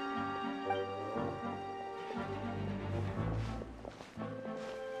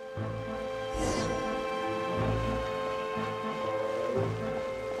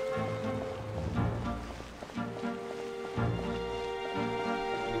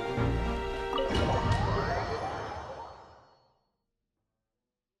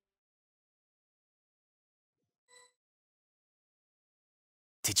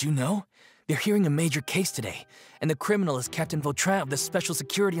 Did you know? They're hearing a major case today, and the criminal is Captain Vautrin of the Special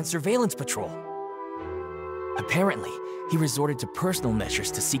Security and Surveillance Patrol. Apparently, he resorted to personal measures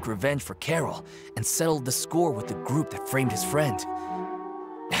to seek revenge for Carol and settled the score with the group that framed his friend.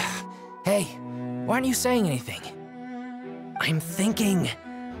 Hey, why aren't you saying anything? I'm thinking...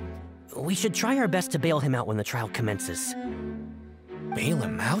 we should try our best to bail him out when the trial commences. Bail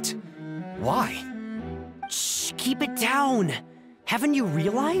him out? Why? Shh, keep it down! Haven't you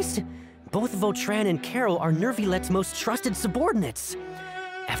realized? Both Vautrin and Carol are Neuvillette's most trusted subordinates.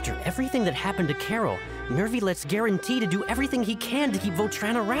 After everything that happened to Carol, Neuvillette's guaranteed to do everything he can to keep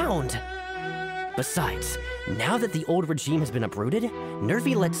Vautrin around. Besides, now that the old regime has been uprooted,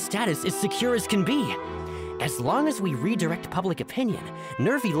 Neuvillette's status is secure as can be. As long as we redirect public opinion,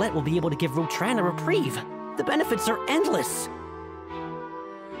 Neuvillette will be able to give Vautrin a reprieve. The benefits are endless.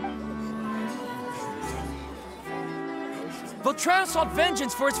 Vautrin sought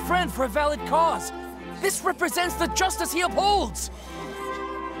vengeance for his friend for a valid cause. This represents the justice he upholds.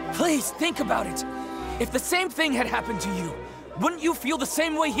 Please, think about it. If the same thing had happened to you, wouldn't you feel the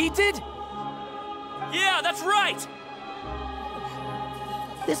same way he did? Yeah, that's right!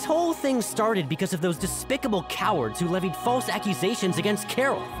 This whole thing started because of those despicable cowards who levied false accusations against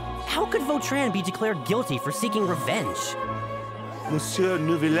Carol. How could Vautrin be declared guilty for seeking revenge? Monsieur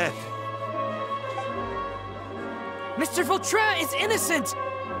Neuvillette. Mr. Vautrin is innocent!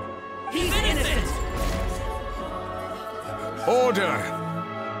 He's innocent! Order!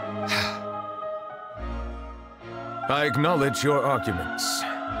 I acknowledge your arguments.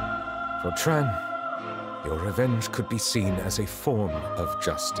 Vautrin, your revenge could be seen as a form of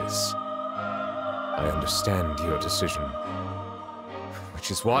justice. I understand your decision, which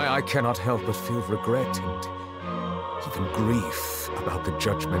is why I cannot help but feel regret and even grief about the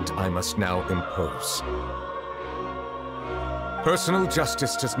judgment I must now impose. Personal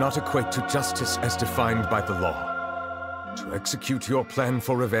justice does not equate to justice as defined by the law. To execute your plan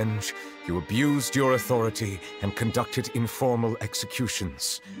for revenge, you abused your authority and conducted informal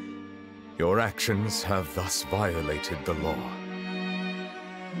executions. Your actions have thus violated the law.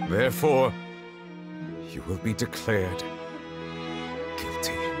 Therefore, you will be declared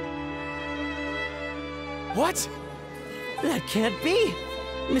guilty. What? That can't be!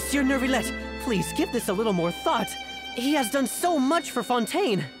 Monsieur Neuvillette, please give this a little more thought. He has done so much for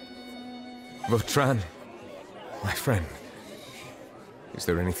Fontaine. Vautrin, my friend, is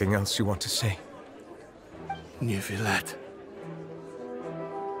there anything else you want to say? Neuvillette.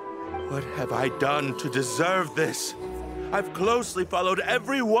 What have I done to deserve this? I've closely followed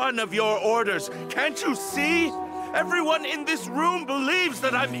every one of your orders. Can't you see? Everyone in this room believes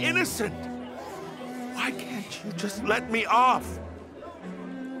that I'm innocent. Why can't you just let me off?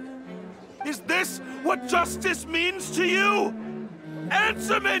 Is this what justice means to you?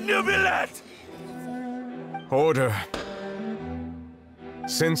 Answer me, Neuvillette! Order.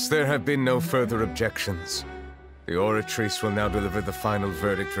 Since there have been no further objections, the Oratrice will now deliver the final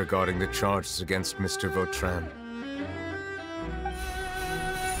verdict regarding the charges against Mr. Vautrin.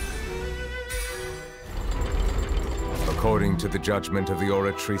 According to the judgment of the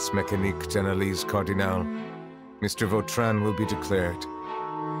Oratrice Mécanique d'Analyse Cardinale, Mr. Vautrin will be declared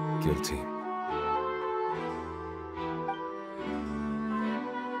guilty.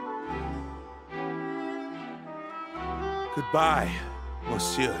 Goodbye,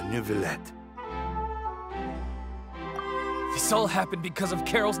 Monsieur Neuvillette. This all happened because of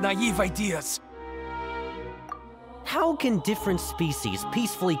Carol's naive ideas. How can different species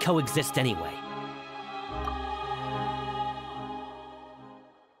peacefully coexist anyway?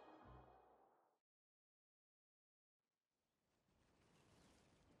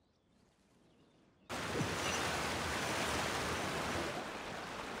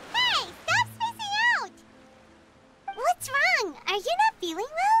 Hey, stop spacing out! What's wrong? Are you not feeling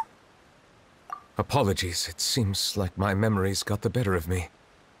well? Apologies, it seems like my memories got the better of me.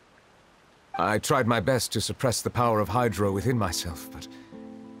 I tried my best to suppress the power of Hydro within myself, but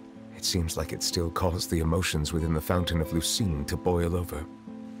it seems like it still caused the emotions within the Fountain of Lucine to boil over.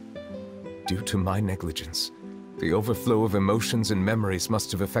 Due to my negligence, the overflow of emotions and memories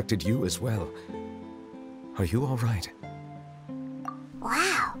must have affected you as well. Are you all right?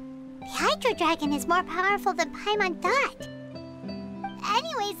 Wow, the Hydro Dragon is more powerful than Paimon thought.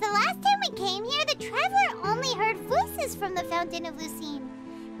 Anyways, the last time we came here, the Traveler only heard voices from the Fountain of Lucine.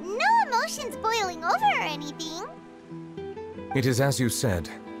 No emotions boiling over or anything. It is as you said.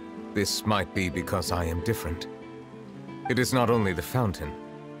 This might be because I am different. It is not only the fountain.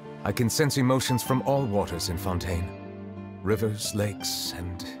 I can sense emotions from all waters in Fontaine. Rivers, lakes,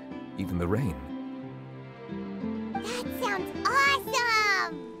 and even the rain. That sounds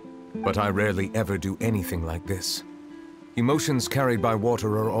awesome! But I rarely ever do anything like this. Emotions carried by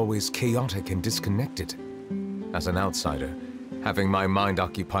water are always chaotic and disconnected. As an outsider, having my mind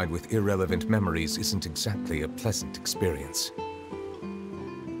occupied with irrelevant memories isn't exactly a pleasant experience.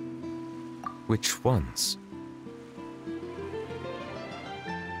 Which ones?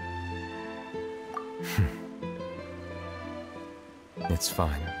 It's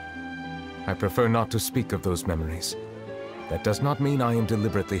fine. I prefer not to speak of those memories. That does not mean I am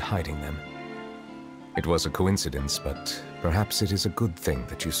deliberately hiding them. It was a coincidence, but perhaps it is a good thing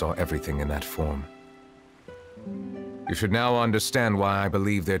that you saw everything in that form. You should now understand why I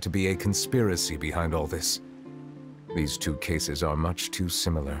believe there to be a conspiracy behind all this. These two cases are much too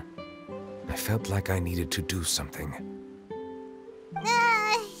similar. I felt like I needed to do something.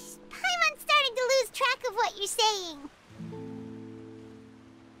 Paimon's starting to lose track of what you're saying.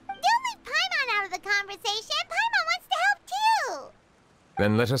 Don't leave Paimon out of the conversation. Paimon wants to help too.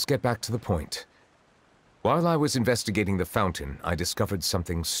 Then let us get back to the point. While I was investigating the fountain, I discovered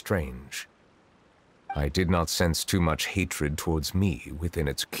something strange. I did not sense too much hatred towards me within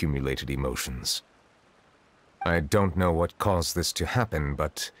its accumulated emotions. I don't know what caused this to happen,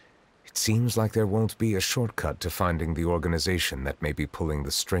 but it seems like there won't be a shortcut to finding the organization that may be pulling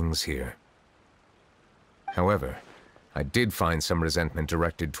the strings here. However, I did find some resentment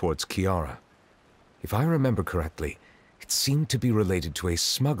directed towards Kiara. If I remember correctly, it seemed to be related to a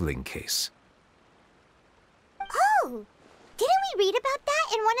smuggling case. Oh! Didn't we read about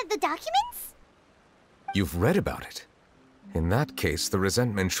that in one of the documents? You've read about it? In that case, the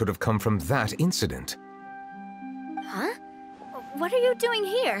resentment should have come from that incident. Huh? What are you doing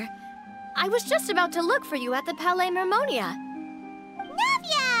here? I was just about to look for you at the Palais Mermonia.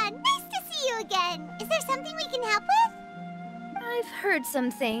 Navia! Nice to see you again! Is there something we can help with? I've heard some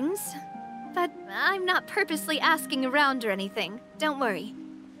things, but I'm not purposely asking around or anything. Don't worry.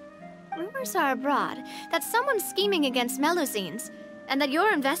 Rumors are abroad that someone's scheming against Melusines, and that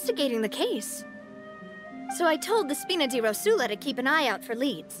you're investigating the case. So I told the Spina di Rosula to keep an eye out for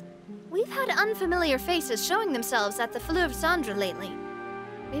leads. We've had unfamiliar faces showing themselves at the Fleuve Cendre lately.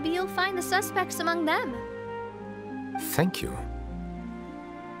 Maybe you'll find the suspects among them. Thank you.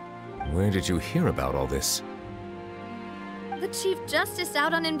 Where did you hear about all this? The Chief Justice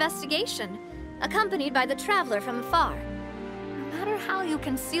out on investigation, accompanied by the Traveler from afar. No matter how you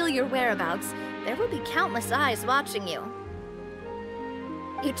conceal your whereabouts, there will be countless eyes watching you.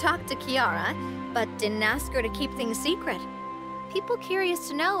 You talked to Kiara, but didn't ask her to keep things secret. People curious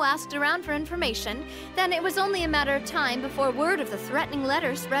to know asked around for information, then it was only a matter of time before word of the threatening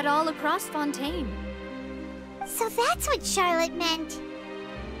letter spread all across Fontaine. So that's what Charlotte meant.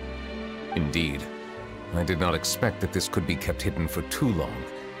 Indeed. I did not expect that this could be kept hidden for too long,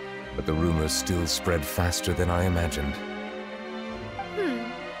 but the rumors still spread faster than I imagined.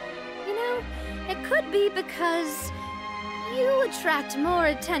 You know, it could be because you attract more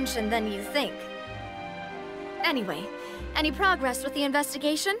attention than you think. Anyway, any progress with the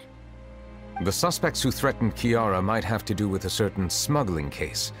investigation? The suspects who threatened Kiara might have to do with a certain smuggling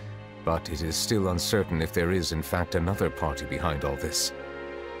case, but it is still uncertain if there is in fact another party behind all this.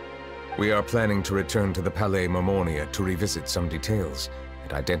 We are planning to return to the Palais Mermonia to revisit some details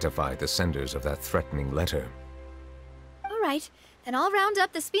and identify the senders of that threatening letter. All right, then I'll round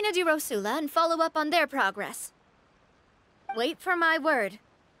up the Spina di Rosula and follow up on their progress. Wait for my word.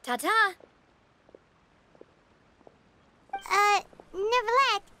 Ta-ta!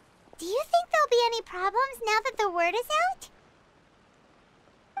 Neuvillette, do you think there'll be any problems now that the word is out?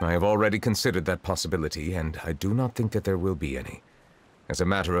 I have already considered that possibility, and I do not think that there will be any. As a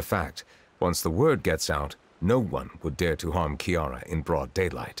matter of fact, once the word gets out, no one would dare to harm Kiara in broad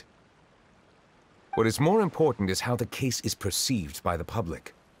daylight. What is more important is how the case is perceived by the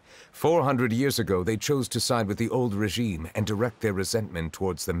public. 400 years ago, they chose to side with the old regime and direct their resentment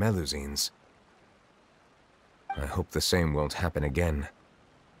towards the Melusines. I hope the same won't happen again.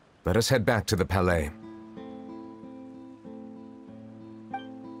 Let us head back to the Palais.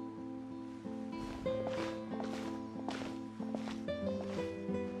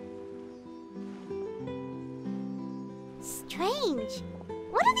 Strange.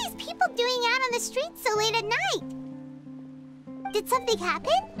 What are these people doing out on the streets so late at night? Did something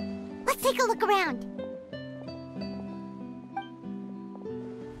happen? Let's take a look around.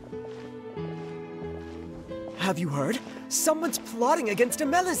 Have you heard? Someone's plotting against a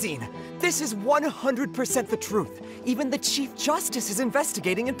Melusine. This is 100% the truth. Even the Chief Justice is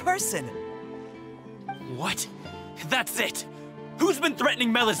investigating in person. What? That's it! Who's been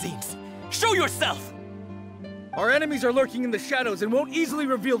threatening Melusines? Show yourself! Our enemies are lurking in the shadows and won't easily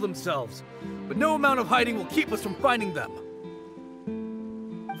reveal themselves. But no amount of hiding will keep us from finding them.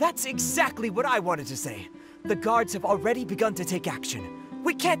 That's exactly what I wanted to say. The guards have already begun to take action.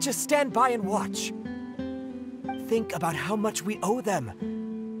 We can't just stand by and watch. Think about how much we owe them.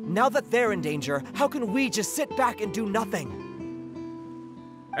 Now that they're in danger, how can we just sit back and do nothing?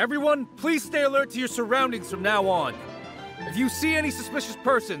 Everyone, please stay alert to your surroundings from now on. If you see any suspicious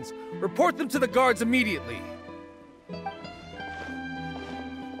persons, report them to the guards immediately.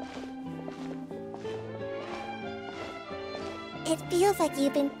 It feels like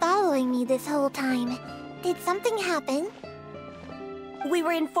you've been following me this whole time. Did something happen? We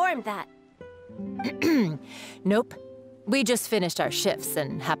were informed that. Nope. We just finished our shifts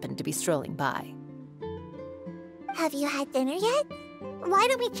and happened to be strolling by. Have you had dinner yet? Why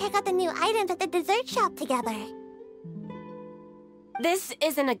don't we check out the new items at the dessert shop together? This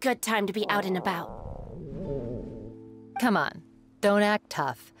isn't a good time to be out and about. Come on, don't act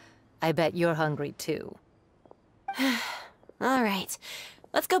tough. I bet you're hungry too. All right,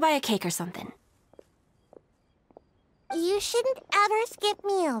 let's go buy a cake or something. You shouldn't ever skip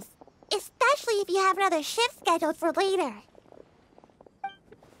meals, especially if you have another shift scheduled for later.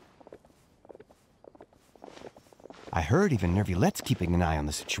 I heard even Neuvillette's keeping an eye on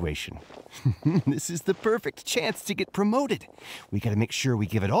the situation. This is the perfect chance to get promoted. We gotta make sure we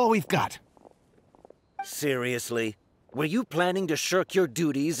give it all we've got. Seriously? Were you planning to shirk your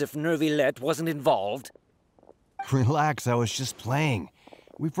duties if Neuvillette wasn't involved? Relax, I was just playing.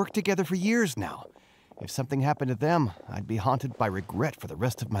 We've worked together for years now. If something happened to them, I'd be haunted by regret for the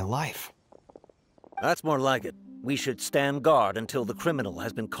rest of my life. That's more like it. We should stand guard until the criminal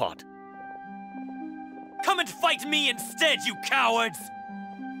has been caught. Come and fight me instead, you cowards!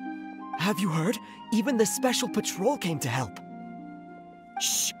 Have you heard? Even the special patrol came to help.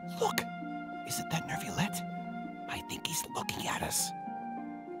 Shh! Look! Isn't that Neuvillette? I think he's looking at us.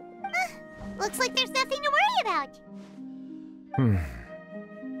 Looks like there's nothing to worry about.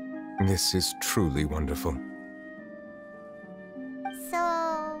 This is truly wonderful.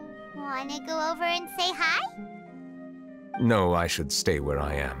 So, wanna go over and say hi? No, I should stay where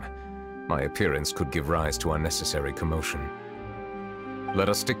I am. My appearance could give rise to unnecessary commotion. Let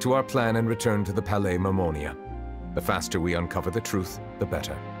us stick to our plan and return to the Palais Mermonia. The faster we uncover the truth, the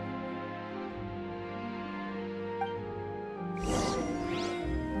better.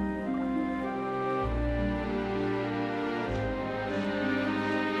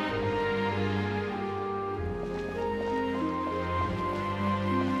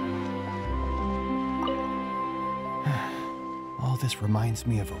 All this reminds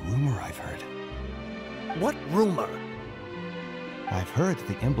me of a rumor I've heard. What rumor? I've heard that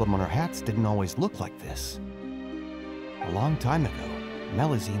the emblem on our hats didn't always look like this. A long time ago,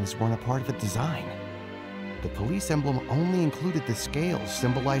 melazines weren't a part of the design. The police emblem only included the scales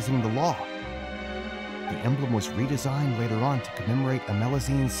symbolizing the law. The emblem was redesigned later on to commemorate a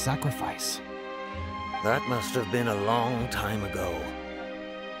melazine's sacrifice. That must have been a long time ago.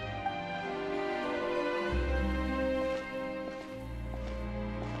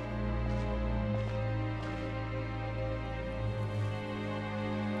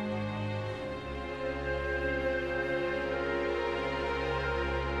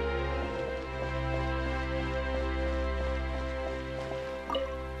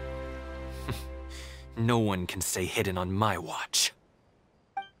 No one can stay hidden on my watch.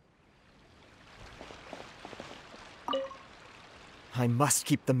 I must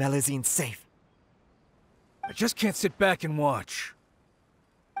keep the melazine safe. I just can't sit back and watch.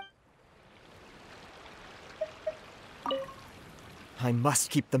 I must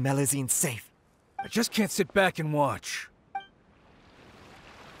keep the melazine safe. I just can't sit back and watch.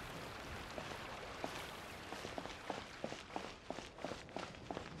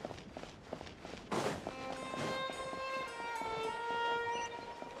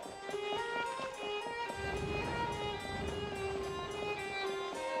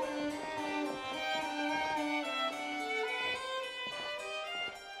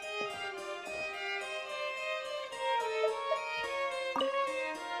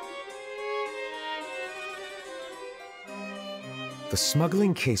 The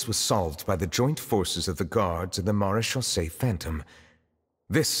smuggling case was solved by the joint forces of the guards and the Maréchaussée Phantom.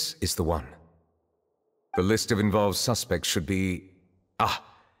 This is the one. The list of involved suspects should be... Ah,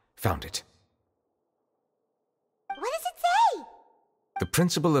 found it. What does it say? The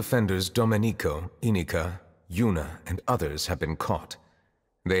principal offenders Domenico, Inica, Yuna, and others have been caught.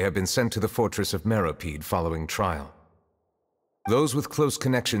 They have been sent to the fortress of Meropide following trial. Those with close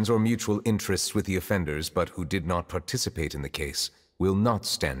connections or mutual interests with the offenders but who did not participate in the case will not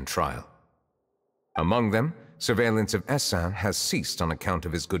stand trial. Among them, surveillance of Essin has ceased on account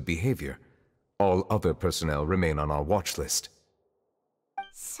of his good behavior. All other personnel remain on our watch list.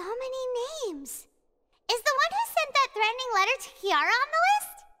 So many names. Is the one who sent that threatening letter to Chiara on the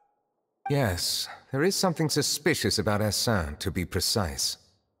list? Yes, there is something suspicious about Essin, to be precise.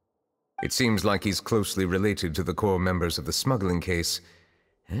 It seems like he's closely related to the core members of the smuggling case,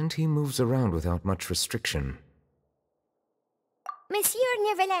 and he moves around without much restriction. Monsieur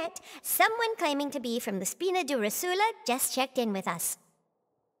Neuvillette, someone claiming to be from the Spina Durasula just checked in with us.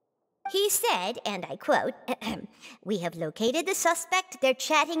 He said, and I quote, "We have located the suspect. They're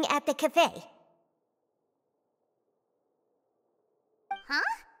chatting at the cafe."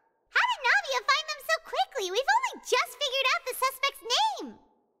 Huh? How did Navia find them so quickly? We've only just figured out the suspect's name.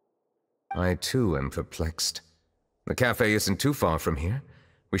 I too am perplexed. The cafe isn't too far from here.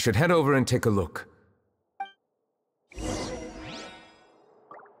 We should head over and take a look.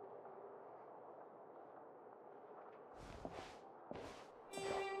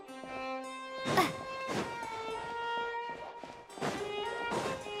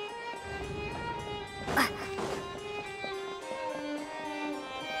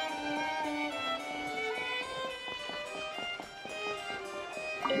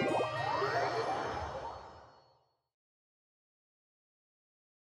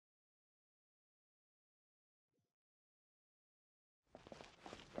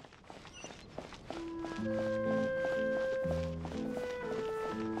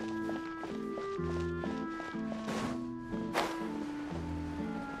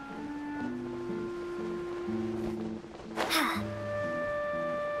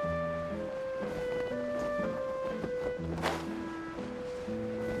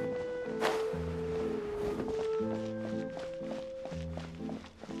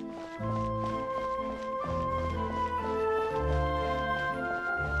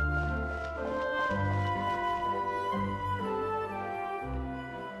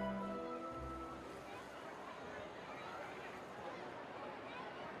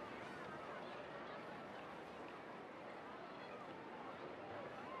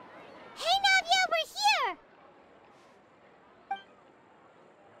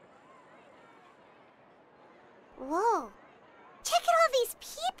 Whoa. Check out all these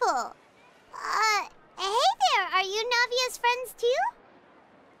people. Hey there, are you Navia's friends too?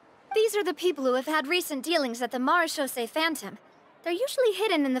 These are the people who have had recent dealings at the Marechaussee Phantom. They're usually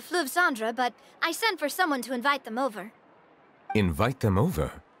hidden in the Fleuve Cendre, but I sent for someone to invite them over. Invite them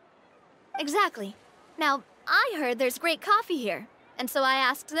over? Exactly. Now, I heard there's great coffee here, and so I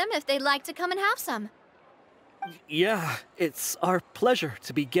asked them if they'd like to come and have some. Yeah, it's our pleasure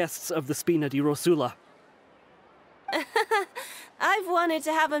to be guests of the Spina di Rosula. I've wanted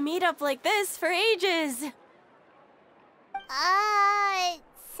to have a meetup like this for ages.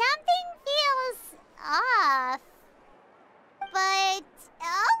 Something feels off. But,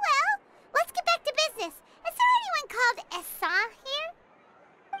 oh well. Let's get back to business. Is there anyone called Essan here?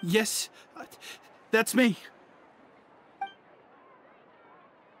 Yes, that's me.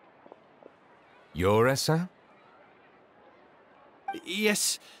 You're Essan?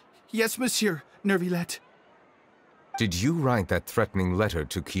 Yes, monsieur, Neuvillette. Did you write that threatening letter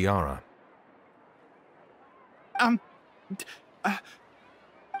to Chiara? I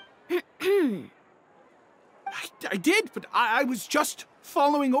did, but I was just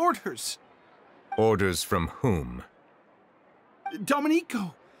following orders. Orders from whom?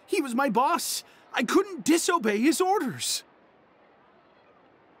 Domenico. He was my boss. I couldn't disobey his orders.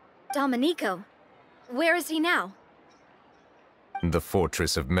 Domenico? Where is he now? The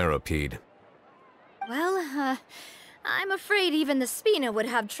fortress of Meropide. Well, I'm afraid even the Spina would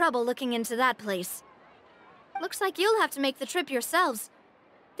have trouble looking into that place. Looks like you'll have to make the trip yourselves.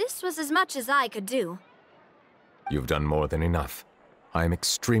 This was as much as I could do. You've done more than enough. I am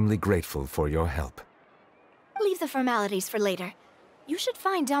extremely grateful for your help. Leave the formalities for later. You should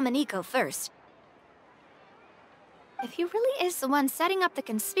find Domenico first. If he really is the one setting up the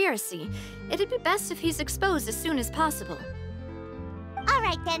conspiracy, it'd be best if he's exposed as soon as possible. All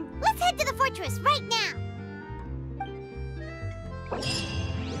right then, let's head to the fortress right now.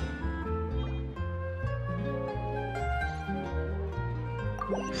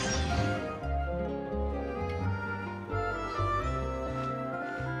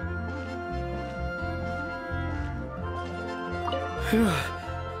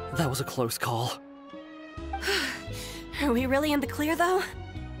 That was a close call. Are we really in the clear, though?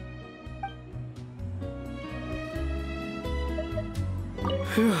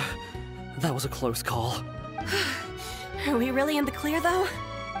 That was a close call. Are we really in the clear, though?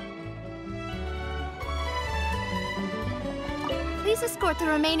 Please escort the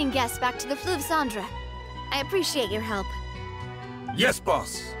remaining guests back to the Fleuve Cendre. I appreciate your help. Yes,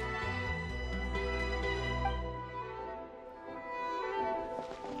 boss.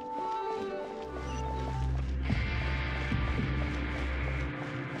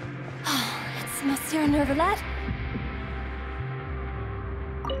 It's Monsieur Neuvillette?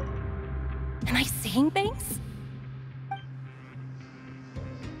 Am I seeing things?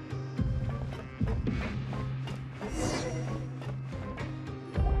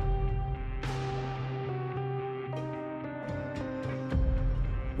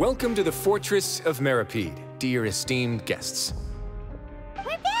 Welcome to the Fortress of Meropide, dear esteemed guests.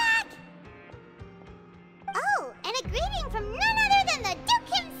 We're back! Oh, and a greeting from none other than the Duke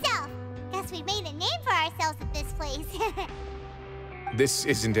himself! Guess we made a name for ourselves at this place. This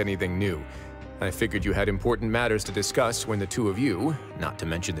isn't anything new. I figured you had important matters to discuss when the two of you, not to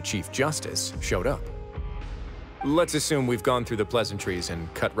mention the Chief Justice, showed up. Let's assume we've gone through the pleasantries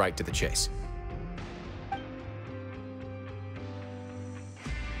and cut right to the chase.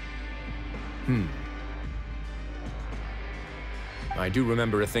 I do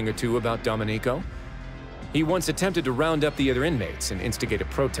remember a thing or two about Domenico. He once attempted to round up the other inmates and instigate a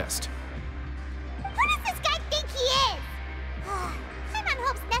protest. Who does this guy think he is? Paimon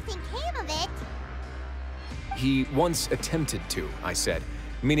hopes nothing came of it. He once attempted to, I said,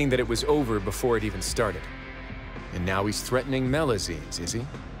 meaning that it was over before it even started. And now he's threatening Melazines, is he?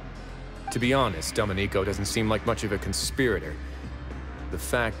 To be honest, Domenico doesn't seem like much of a conspirator. The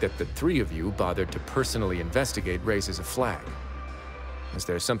fact that the three of you bothered to personally investigate raises a flag. Is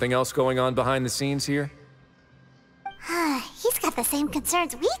there something else going on behind the scenes here? He's got the same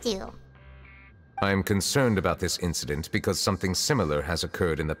concerns we do. I am concerned about this incident because something similar has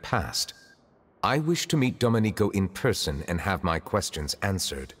occurred in the past. I wish to meet Domenico in person and have my questions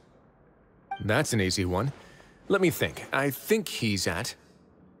answered. That's an easy one. Let me think. I think he's at...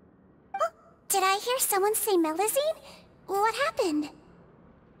 Did I hear someone say Melazine? What happened?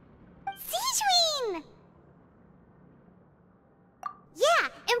 Siegeween! Yeah,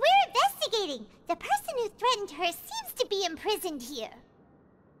 and we're investigating. The person who threatened her seems to be imprisoned here.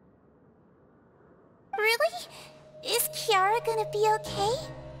 Really? Is Chiara gonna be okay?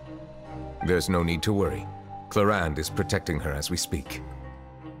 There's no need to worry. Clarande is protecting her as we speak.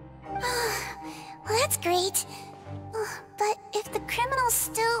 Well, that's great. But if the criminal's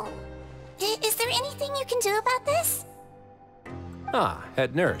still... Is there anything you can do about this? Ah,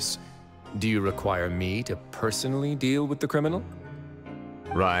 head nurse. Do you require me to personally deal with the criminal?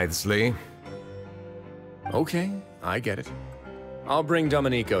 Wriothesley. Okay, I get it. I'll bring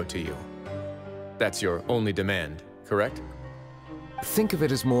Domenico to you. That's your only demand, correct? Think of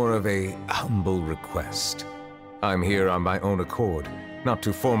it as more of a humble request. I'm here on my own accord, not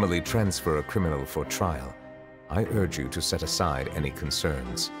to formally transfer a criminal for trial. I urge you to set aside any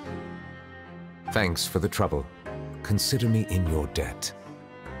concerns. Thanks for the trouble. Consider me in your debt.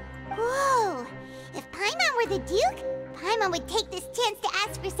 Whoa! If Paimon were the Duke, Paimon would take this chance to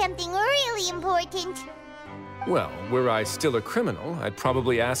ask for something really important. Well, were I still a criminal, I'd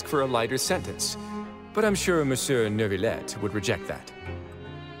probably ask for a lighter sentence. But I'm sure Monsieur Neuvillette would reject that.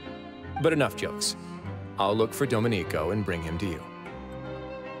 But enough jokes. I'll look for Domenico and bring him to you.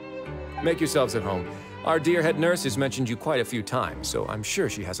 Make yourselves at home. Our dear head nurse has mentioned you quite a few times, so I'm sure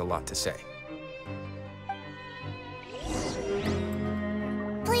she has a lot to say.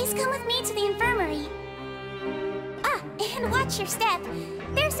 Please come with me to the infirmary. Ah, and watch your step.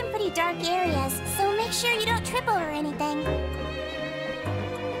 There's some pretty dark areas, so make sure you don't trip over anything.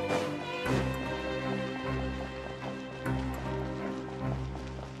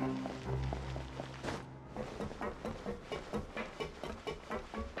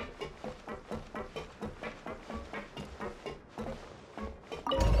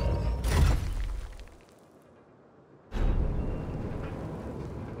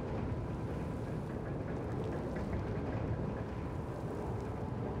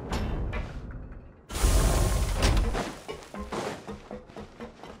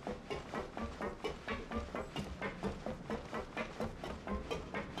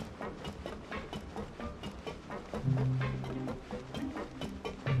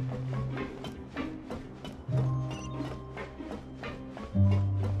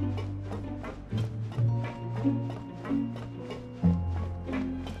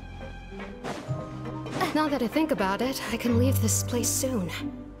 Now that I think about it, I can leave this place soon.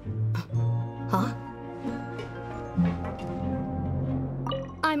 Huh?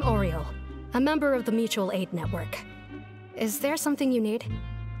 I'm Oriel, a member of the Mutual Aid Network. Is there something you need?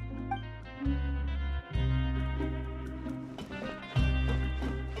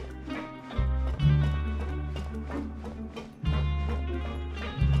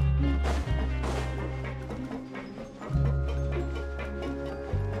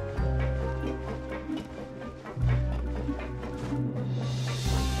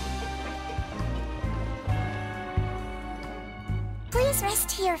 Please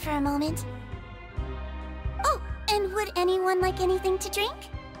rest here for a moment. Oh, and would anyone like anything to drink?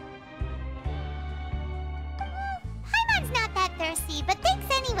 Paimon's not that thirsty, but thanks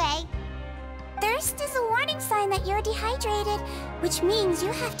anyway. Thirst is a warning sign that you're dehydrated, which means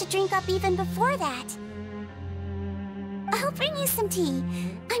you have to drink up even before that. I'll bring you some tea.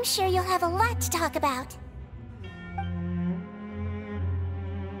 I'm sure you'll have a lot to talk about.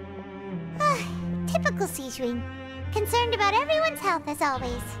 Typical Sejuin. Concerned about everyone's health as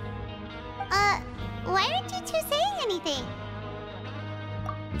always. Why aren't you two saying anything?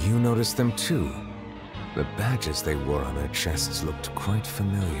 You noticed them too. The badges they wore on their chests looked quite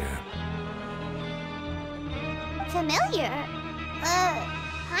familiar. Familiar?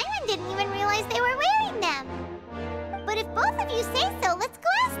 Paimon didn't even realize they were wearing them. But if both of you say so, let's go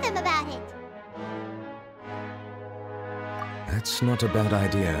ask them about it. That's not a bad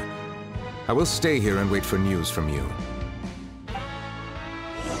idea. I will stay here and wait for news from you.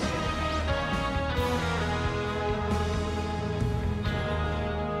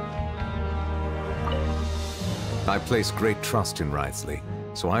 I place great trust in Wriothesley,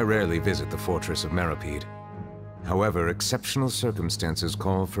 so I rarely visit the fortress of Meropide. However, exceptional circumstances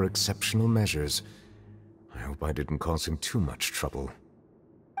call for exceptional measures. I hope I didn't cause him too much trouble.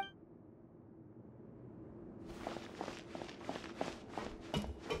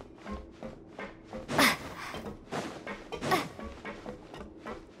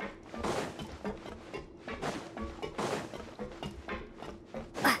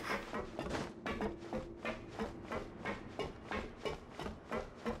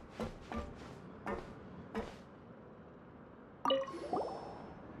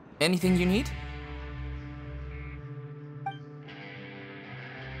 Anything you need?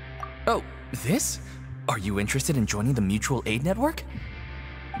 Oh, this? Are you interested in joining the Mutual Aid Network?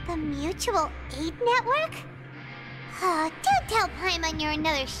 The Mutual Aid Network? Don't tell Paimon you're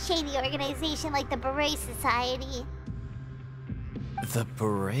another shady organization like the Beret Society. The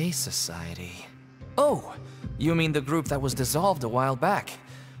Beret Society? Oh, You mean the group that was dissolved a while back?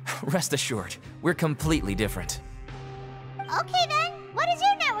 Rest assured, we're completely different. Okay then, what does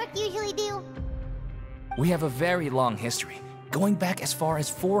your network usually do? We have a very long history, going back as far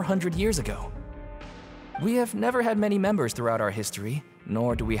as 400 years ago. We have never had many members throughout our history,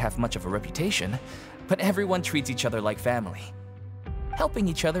 nor do we have much of a reputation, but everyone treats each other like family. Helping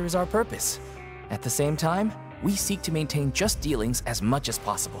each other is our purpose. At the same time, we seek to maintain just dealings as much as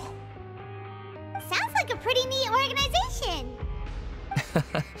possible. Sounds like a pretty neat organization.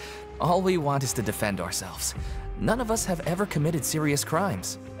 All we want is to defend ourselves. None of us have ever committed serious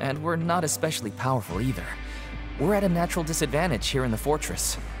crimes, and we're not especially powerful either. We're at a natural disadvantage here in the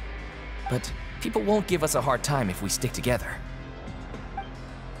fortress. But people won't give us a hard time if we stick together.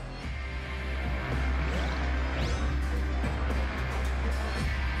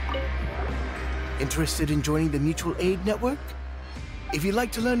 Interested in joining the Mutual Aid Network? If you'd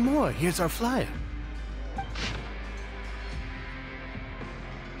like to learn more, here's our flyer.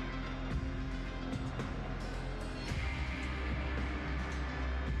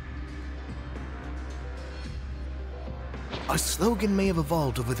 Our slogan may have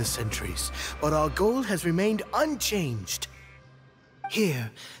evolved over the centuries, but our goal has remained unchanged. Here,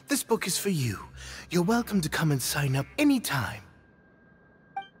 this book is for you. You're welcome to come and sign up anytime.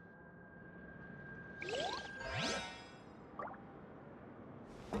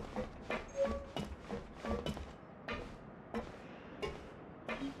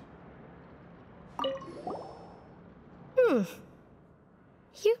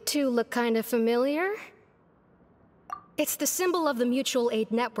 You two look kind of familiar. It's the symbol of the Mutual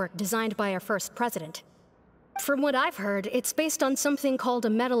Aid Network designed by our first president. From what I've heard, it's based on something called a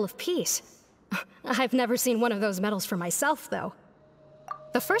Medal of Peace. I've never seen one of those medals for myself, though.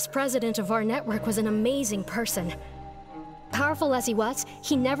 The first president of our network was an amazing person. Powerful as he was,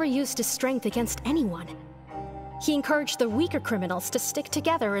 he never used his strength against anyone. He encouraged the weaker criminals to stick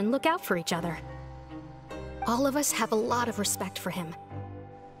together and look out for each other. All of us have a lot of respect for him.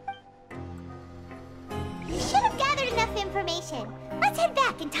 You should have gathered enough information. Let's head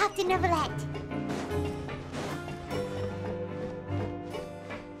back and talk to Neuvillette.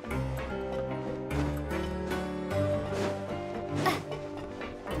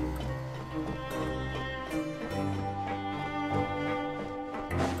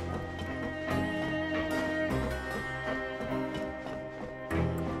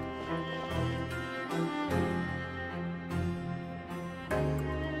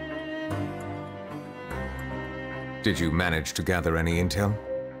 Did you manage to gather any intel?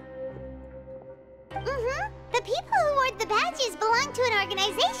 Mm-hmm. The people who award the badges belong to an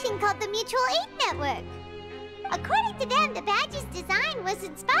organization called the Mutual Aid Network. According to them, the badge's design was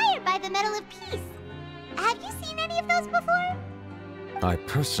inspired by the Medal of Peace. Have you seen any of those before? I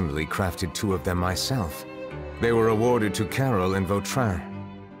personally crafted 2 of them myself. They were awarded to Carol and Vautrin.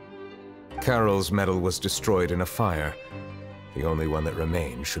 Carol's medal was destroyed in a fire. The only one that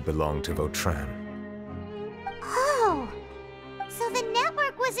remained should belong to Vautrin. Oh, so the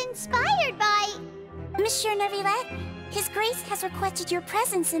network was inspired by... Monsieur Neuvillette, His Grace has requested your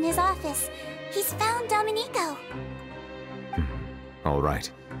presence in his office. He's found Domenico. All right.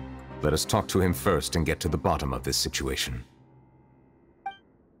 Let us talk to him first and get to the bottom of this situation.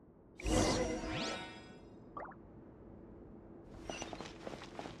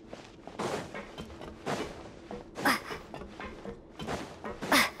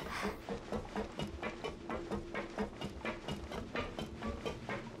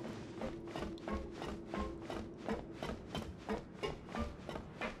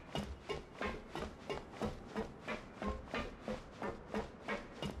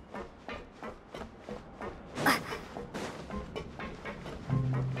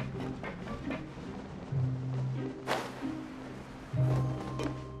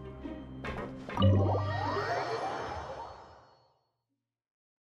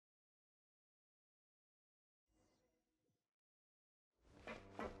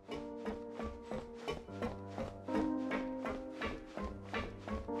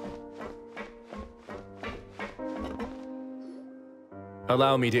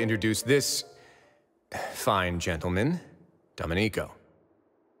 Allow me to introduce this fine gentleman, Domenico.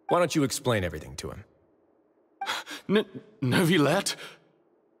 Why don't you explain everything to him? Neuvillette?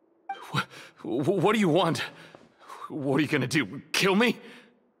 What do you want? What are you gonna do, kill me?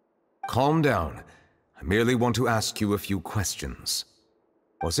 Calm down. I merely want to ask you a few questions.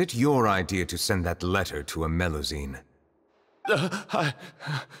 Was it your idea to send that letter to a Melusine?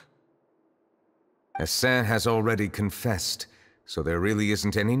 Hassan has already confessed, so there really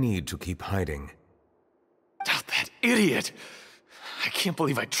isn't any need to keep hiding. That idiot! I can't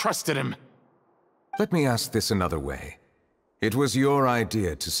believe I trusted him. Let me ask this another way. It was your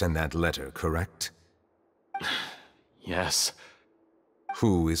idea to send that letter, correct? Yes.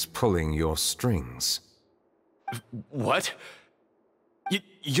 Who is pulling your strings? What?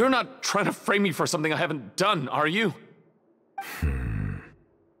 You're not trying to frame me for something I haven't done, are you?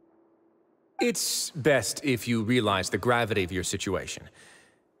 It's best if you realize the gravity of your situation.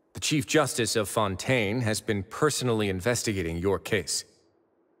 The Chief Justice of Fontaine has been personally investigating your case.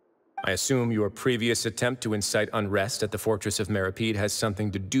 I assume your previous attempt to incite unrest at the Fortress of Meripede has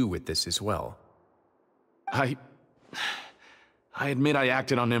something to do with this as well. I admit I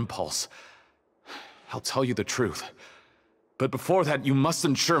acted on impulse. I'll tell you the truth. But before that, you must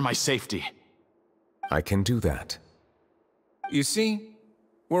ensure my safety. I can do that. You see,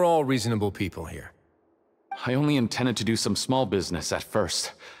 we're all reasonable people here. I only intended to do some small business at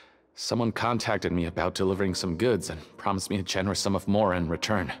first. Someone contacted me about delivering some goods and promised me a generous sum of more in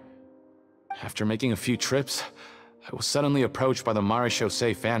return. After making a few trips, I was suddenly approached by the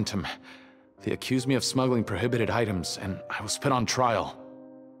Marechaussee Phantom. They accused me of smuggling prohibited items, and I was put on trial.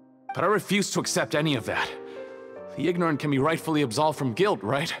 But I refused to accept any of that. The ignorant can be rightfully absolved from guilt,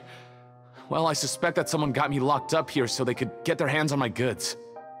 right? Well, I suspect that someone got me locked up here so they could get their hands on my goods.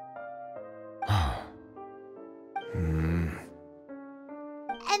 And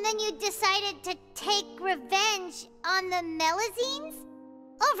then you decided to take revenge on the Melazines?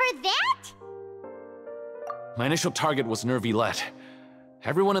 Over that? My initial target was Neuvillette.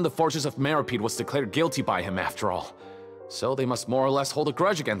 Everyone in the Fortress of Meripede was declared guilty by him after all. So they must more or less hold a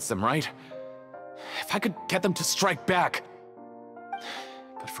grudge against him, right? If I could get them to strike back.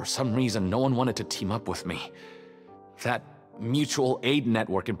 But for some reason, no one wanted to team up with me. That mutual aid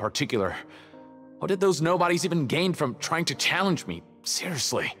network in particular. What did those nobodies even gain from trying to challenge me?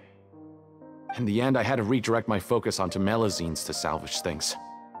 Seriously. In the end, I had to redirect my focus onto Melazines to salvage things.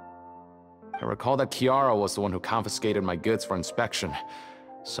 I recall that Chiara was the one who confiscated my goods for inspection,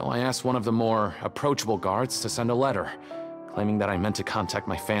 so I asked one of the more approachable guards to send a letter, claiming that I meant to contact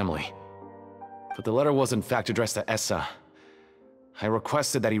my family. But the letter was in fact addressed to Essa. I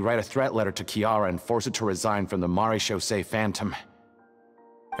requested that he write a threat letter to Chiara and force her to resign from the Marechaussee Phantom.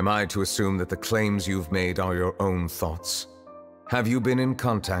 Am I to assume that the claims you've made are your own thoughts? Have you been in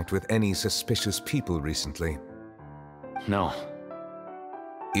contact with any suspicious people recently? No.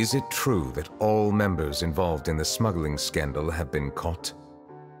 Is it true that all members involved in the smuggling scandal have been caught?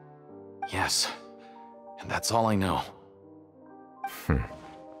 Yes. And that's all I know.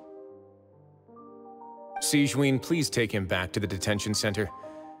 Sigewinne, please take him back to the detention center.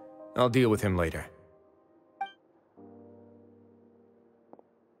 I'll deal with him later.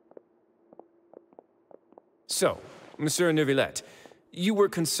 So, Monsieur Neuvillette, you were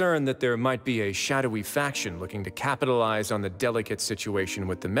concerned that there might be a shadowy faction looking to capitalize on the delicate situation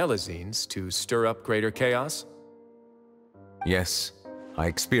with the Melazines to stir up greater chaos? Yes. I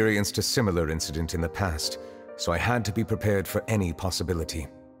experienced a similar incident in the past, so I had to be prepared for any possibility.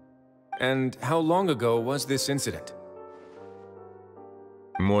 And how long ago was this incident?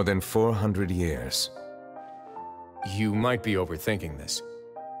 More than 400 years. You might be overthinking this.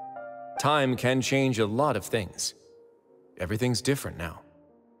 Time can change a lot of things. Everything's different now.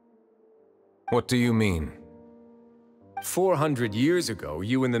 What do you mean? 400 years ago,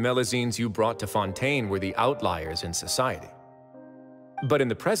 you and the Melazines you brought to Fontaine were the outliers in society. But in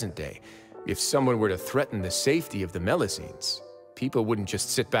the present day, if someone were to threaten the safety of the Melazines, people wouldn't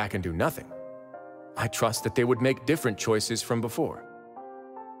just sit back and do nothing. I trust that they would make different choices from before.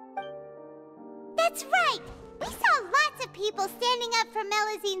 That's right! We saw lots of people standing up for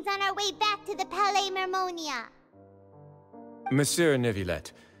Melazines on our way back to the Palais Mermonia. Monsieur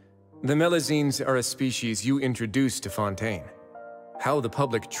Neuvillette, the Melazines are a species you introduced to Fontaine. How the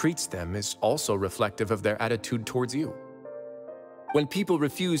public treats them is also reflective of their attitude towards you. When people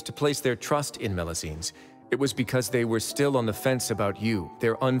refused to place their trust in Melazines, it was because they were still on the fence about you,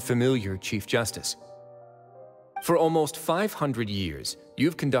 their unfamiliar Chief Justice. For almost 500 years,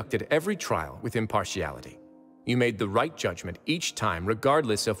 you've conducted every trial with impartiality. You made the right judgment each time,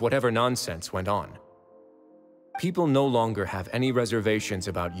 regardless of whatever nonsense went on. People no longer have any reservations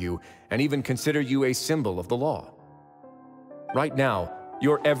about you and even consider you a symbol of the law. Right now,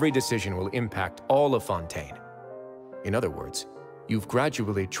 your every decision will impact all of Fontaine. In other words, you've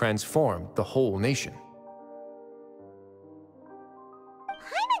gradually transformed the whole nation.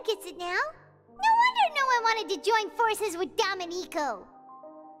 Paimon gets it now. No wonder no one wanted to join forces with Domenico.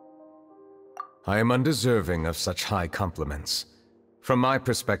 I am undeserving of such high compliments. From my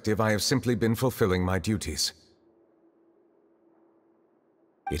perspective, I have simply been fulfilling my duties.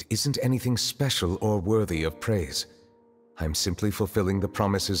 It isn't anything special or worthy of praise. I'm simply fulfilling the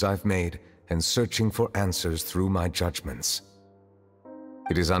promises I've made and searching for answers through my judgments.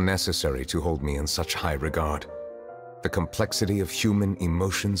 It is unnecessary to hold me in such high regard. The complexity of human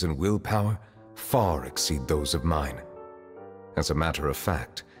emotions and willpower far exceed those of mine. As a matter of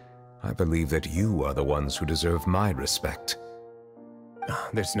fact, I believe that you are the ones who deserve my respect.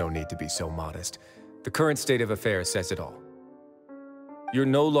 There's no need to be so modest. The current state of affairs says it all. You're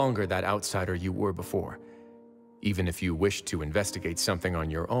no longer that outsider you were before. Even if you wished to investigate something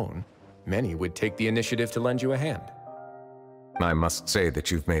on your own, many would take the initiative to lend you a hand. I must say that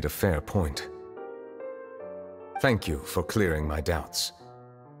you've made a fair point. Thank you for clearing my doubts.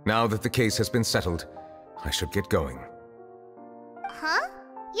 Now that the case has been settled, I should get going. Huh?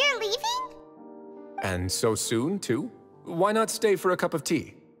 You're leaving? And so soon, too? Why not stay for a cup of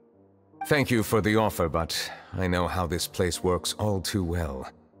tea? Thank you for the offer, but I know how this place works all too well.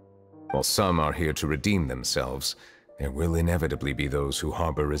 While some are here to redeem themselves, there will inevitably be those who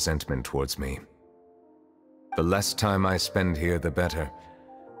harbor resentment towards me. The less time I spend here, the better.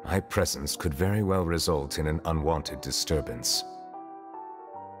 My presence could very well result in an unwanted disturbance.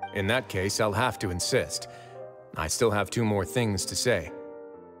 In that case, I'll have to insist. I still have 2 more things to say.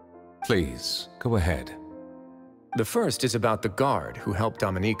 Please, go ahead. The first is about the guard who helped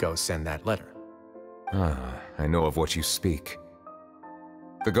Domenico send that letter. Ah, I know of what you speak.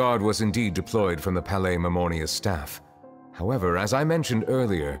 The guard was indeed deployed from the Palais Memornia's staff. However, as I mentioned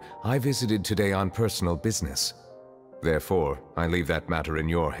earlier, I visited today on personal business. Therefore, I leave that matter in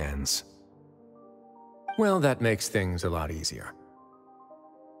your hands. Well, that makes things a lot easier.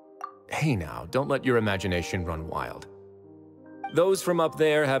 Hey now, don't let your imagination run wild. Those from up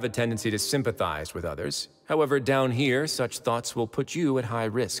there have a tendency to sympathize with others. However, down here, such thoughts will put you at high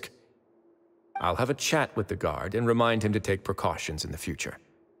risk. I'll have a chat with the guard and remind him to take precautions in the future.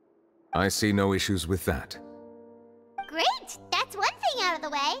 I see no issues with that. Great! That's one thing out of the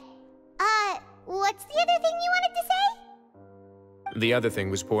way. What's the other thing you wanted to say? The other thing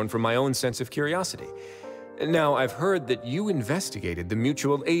was born from my own sense of curiosity. Now, I've heard that you investigated the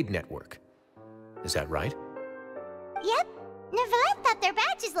mutual aid network. Is that right? Yep. Neuvillette thought their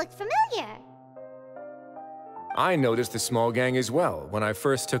badges looked familiar. I noticed the small gang as well when I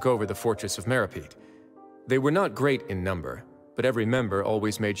first took over the fortress of Meripede. They were not great in number, but every member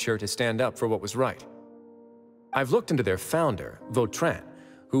always made sure to stand up for what was right. I've looked into their founder, Vautrin,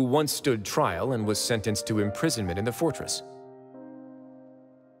 who once stood trial and was sentenced to imprisonment in the fortress.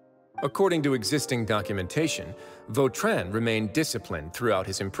 According to existing documentation, Vautrin remained disciplined throughout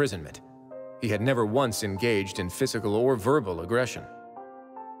his imprisonment. He had never once engaged in physical or verbal aggression.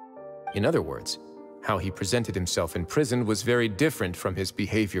 In other words, how he presented himself in prison was very different from his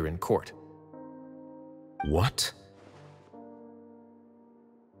behavior in court. What?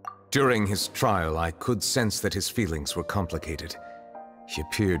 During his trial, I could sense that his feelings were complicated. He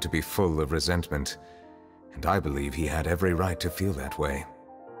appeared to be full of resentment, and I believe he had every right to feel that way.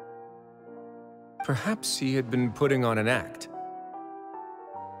 Perhaps he had been putting on an act.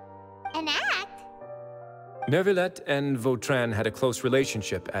 An act? Neuvillette and Vautrin had a close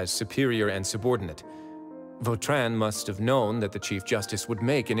relationship as superior and subordinate. Vautrin must have known that the Chief Justice would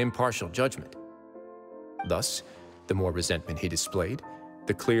make an impartial judgment. Thus, the more resentment he displayed,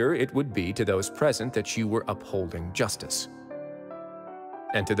 the clearer it would be to those present that you were upholding justice.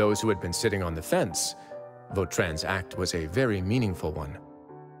 And to those who had been sitting on the fence, Vautrin's act was a very meaningful one.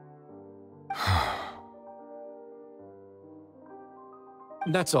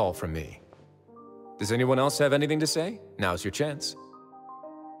 That's all from me. Does anyone else have anything to say? Now's your chance.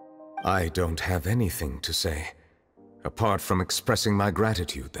 I don't have anything to say. Apart from expressing my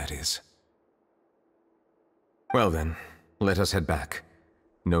gratitude, that is. Well then, let us head back.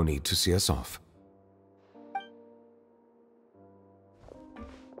 No need to see us off.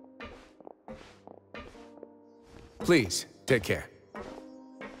 Please, take care.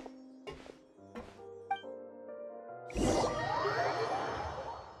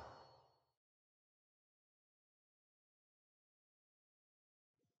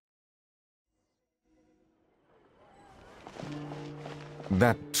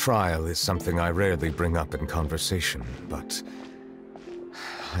 That trial is something I rarely bring up in conversation, but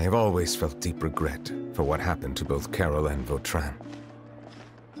I have always felt deep regret for what happened to both Carol and Vautrin.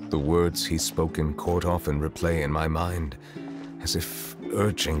 The words he spoke in court often replay in my mind, as if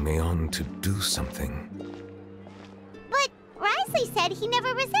urging me on to do something. But Risley said he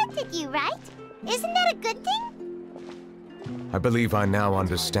never resented you, right? Isn't that a good thing? I believe I now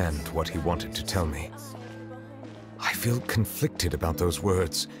understand what he wanted to tell me. I feel conflicted about those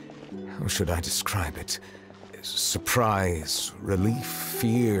words. How should I describe it? Surprise, relief,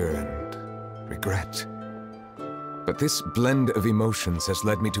 fear, and regret. but this blend of emotions has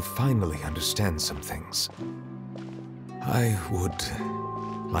led me to finally understand some things. I would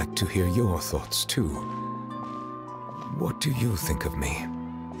like to hear your thoughts, too. What do you think of me?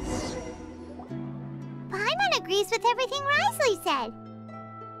 Paimon agrees with everything Wriothesley said.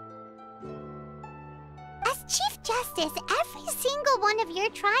 As Chief Justice, every single one of your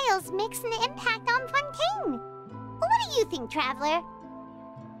trials makes an impact on Fontaine. What do you think, Traveler?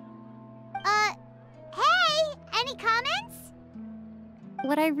 Hey! Any comments?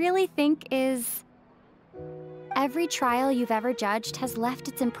 What I really think is... every trial you've ever judged has left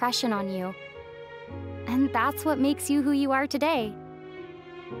its impression on you. And that's what makes you who you are today.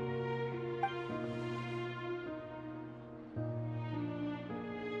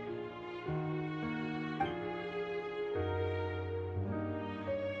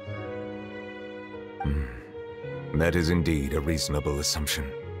 That is indeed a reasonable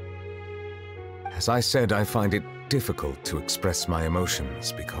assumption. As I said, I find it difficult to express my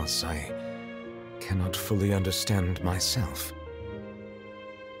emotions because I cannot fully understand myself.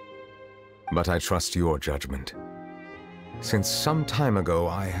 But I trust your judgment. Since some time ago,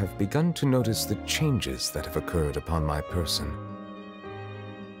 I have begun to notice the changes that have occurred upon my person.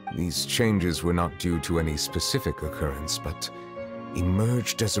 These changes were not due to any specific occurrence, but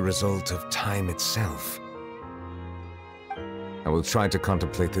emerged as a result of time itself. I will try to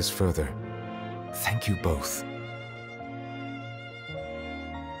contemplate this further. Thank you both.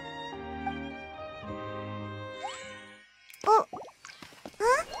 Oh,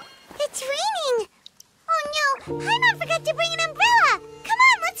 huh? It's raining! Oh no, Paimon forgot to bring an umbrella! Come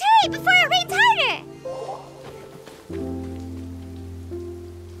on, let's hurry before it rains harder!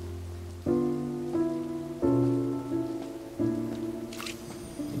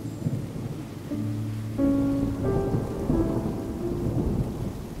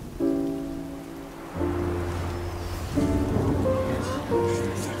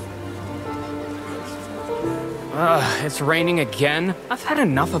 It's raining again? I've had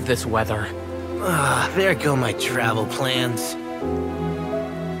enough of this weather. There go my travel plans.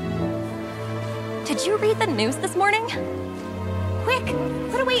 Did you read the news this morning? Quick,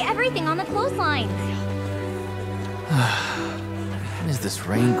 put away everything on the clothesline. When is this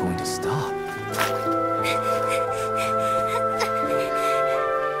rain going to stop?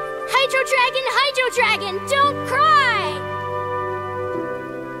 Hydro Dragon, don't cry!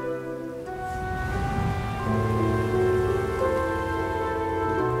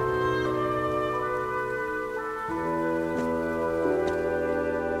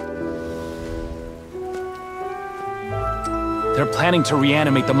 They're planning to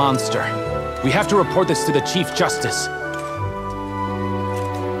reanimate the monster. We have to report this to the Chief Justice.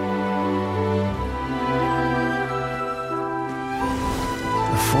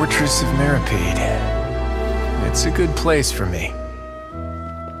 The Fortress of Meripede. It's a good place for me.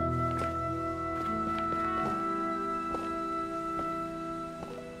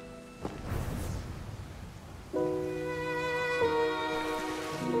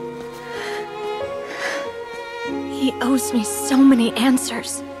 He owes me so many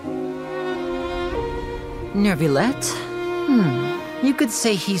answers. Neuvillette? You could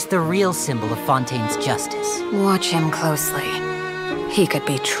say he's the real symbol of Fontaine's justice. Watch him closely. He could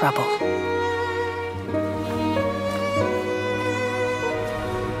be trouble.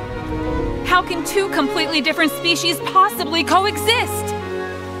 How can two completely different species possibly coexist?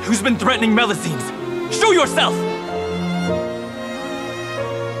 Who's been threatening Melusines? Show yourself!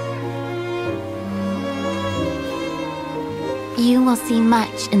 You will see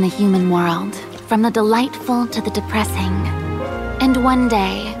much in the human world, from the delightful to the depressing. And one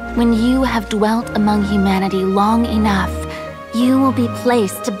day, when you have dwelt among humanity long enough, you will be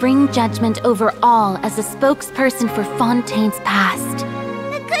placed to bring judgment over all as a spokesperson for Fontaine's past.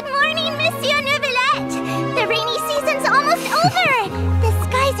 Good morning, Monsieur Neuvillette! The rainy season's almost over! The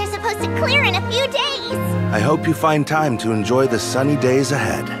skies are supposed to clear in a few days! I hope you find time to enjoy the sunny days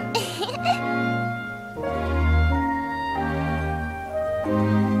ahead.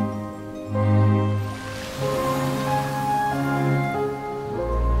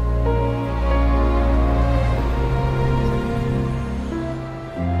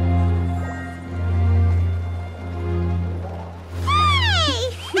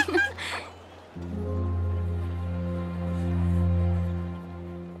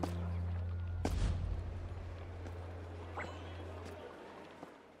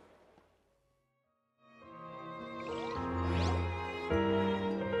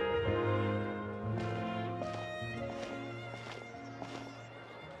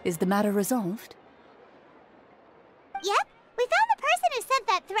 Is the matter resolved? Yep, we found the person who sent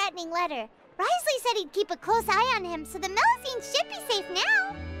that threatening letter. Wriothesley said he'd keep a close eye on him, so the Melusine should be safe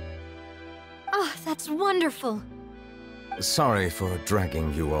now. Oh, that's wonderful. Sorry for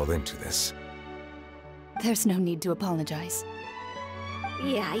dragging you all into this. There's no need to apologize.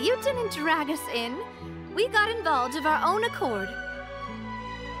 Yeah, you didn't drag us in. We got involved of our own accord.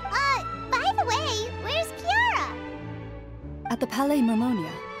 By the way, where's Kiara? At the Palais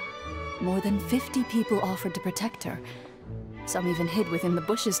Mermonia, more than 50 people offered to protect her. Some even hid within the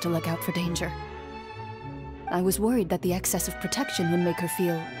bushes to look out for danger. I was worried that the excess of protection would make her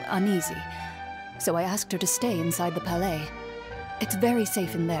feel uneasy, so I asked her to stay inside the Palais. It's very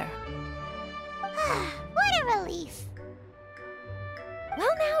safe in there. What a relief.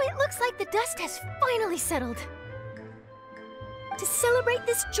 Well, now it looks like the dust has finally settled. To celebrate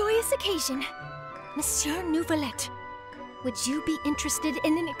this joyous occasion, Monsieur Neuvillette, would you be interested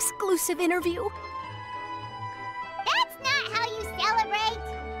in an exclusive interview? That's not how you celebrate!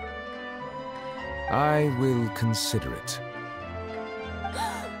 I will consider it.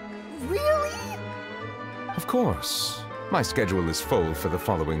 Really? Of course. My schedule is full for the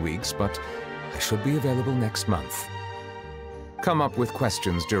following weeks, but I should be available next month. Come up with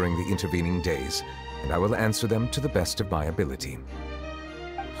questions during the intervening days, and I will answer them to the best of my ability.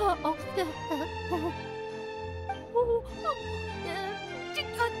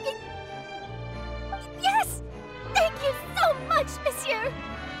 Yes! Thank you so much, Monsieur!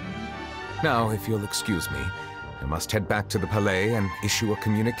 Now, if you'll excuse me, I must head back to the Palais and issue a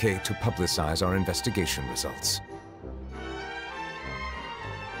communiqué to publicize our investigation results.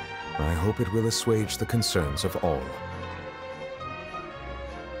 I hope it will assuage the concerns of all.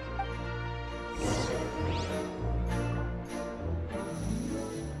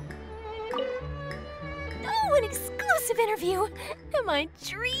 Oh, an exclusive interview! Am I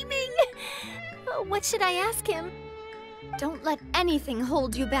dreaming? What should I ask him? Don't let anything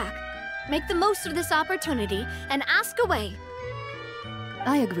hold you back. Make the most of this opportunity and ask away.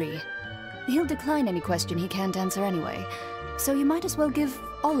 I agree. He'll decline any question he can't answer anyway, so you might as well give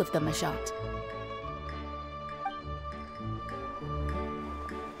all of them a shot.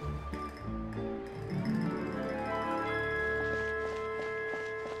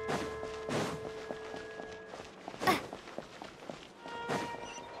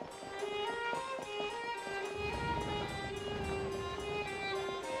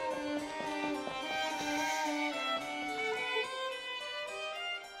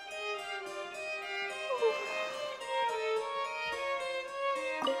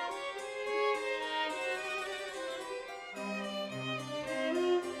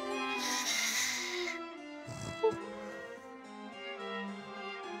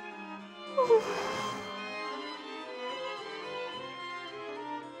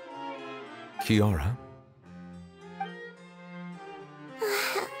 Kiara?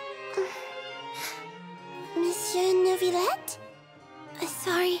 Monsieur Neuvillette?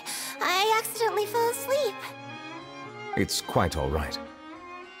 Sorry, I accidentally fell asleep. It's quite all right.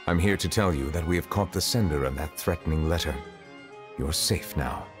 I'm here to tell you that we have caught the sender of that threatening letter. You're safe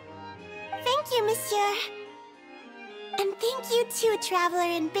now. Thank you, Monsieur. And thank you too, Traveler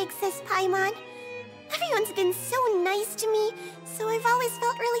and Big Sis Paimon. Everyone's been so nice to me, so I've always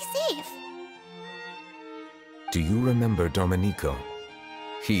felt really safe. Do you remember Domenico?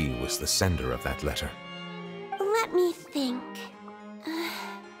 He was the sender of that letter. Let me think.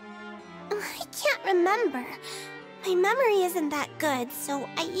 I can't remember. My memory isn't that good, so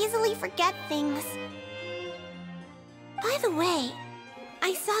I easily forget things. By the way,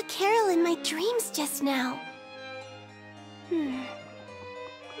 I saw Carol in my dreams just now.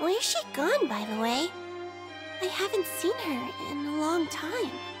 Where's she gone, by the way? I haven't seen her in a long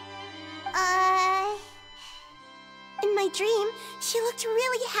time. In my dream, she looked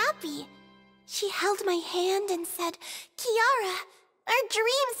really happy. She held my hand and said, "Kiara, our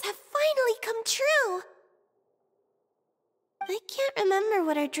dreams have finally come true." I can't remember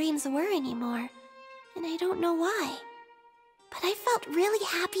what our dreams were anymore, and I don't know why. But I felt really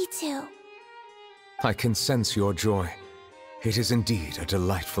happy too. I can sense your joy. It is indeed a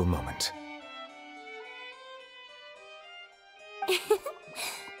delightful moment.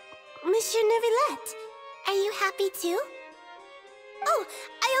 Monsieur Neuvillette, are you happy too? Oh,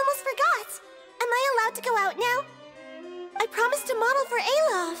 I almost forgot! Am I allowed to go out now? I promised to model for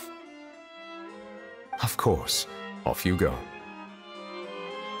Alof. Of course. Off you go.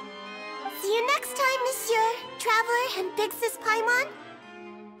 See you next time, Monsieur, Traveler, and Big Sis Paimon.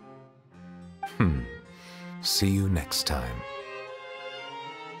 See you next time.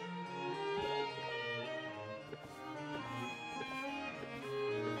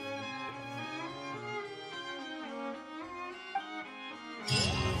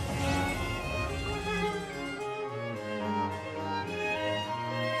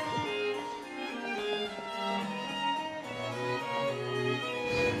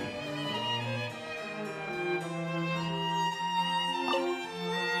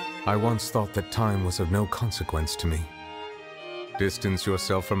 I once thought that time was of no consequence to me. Distance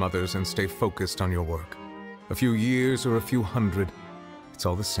yourself from others and stay focused on your work. A few years or a few hundred, it's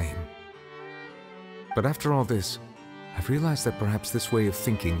all the same. But after all this, I've realized that perhaps this way of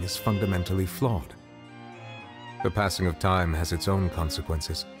thinking is fundamentally flawed. The passing of time has its own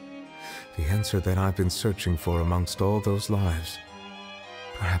consequences. The answer that I've been searching for amongst all those lives,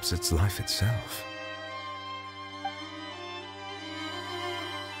 perhaps it's life itself.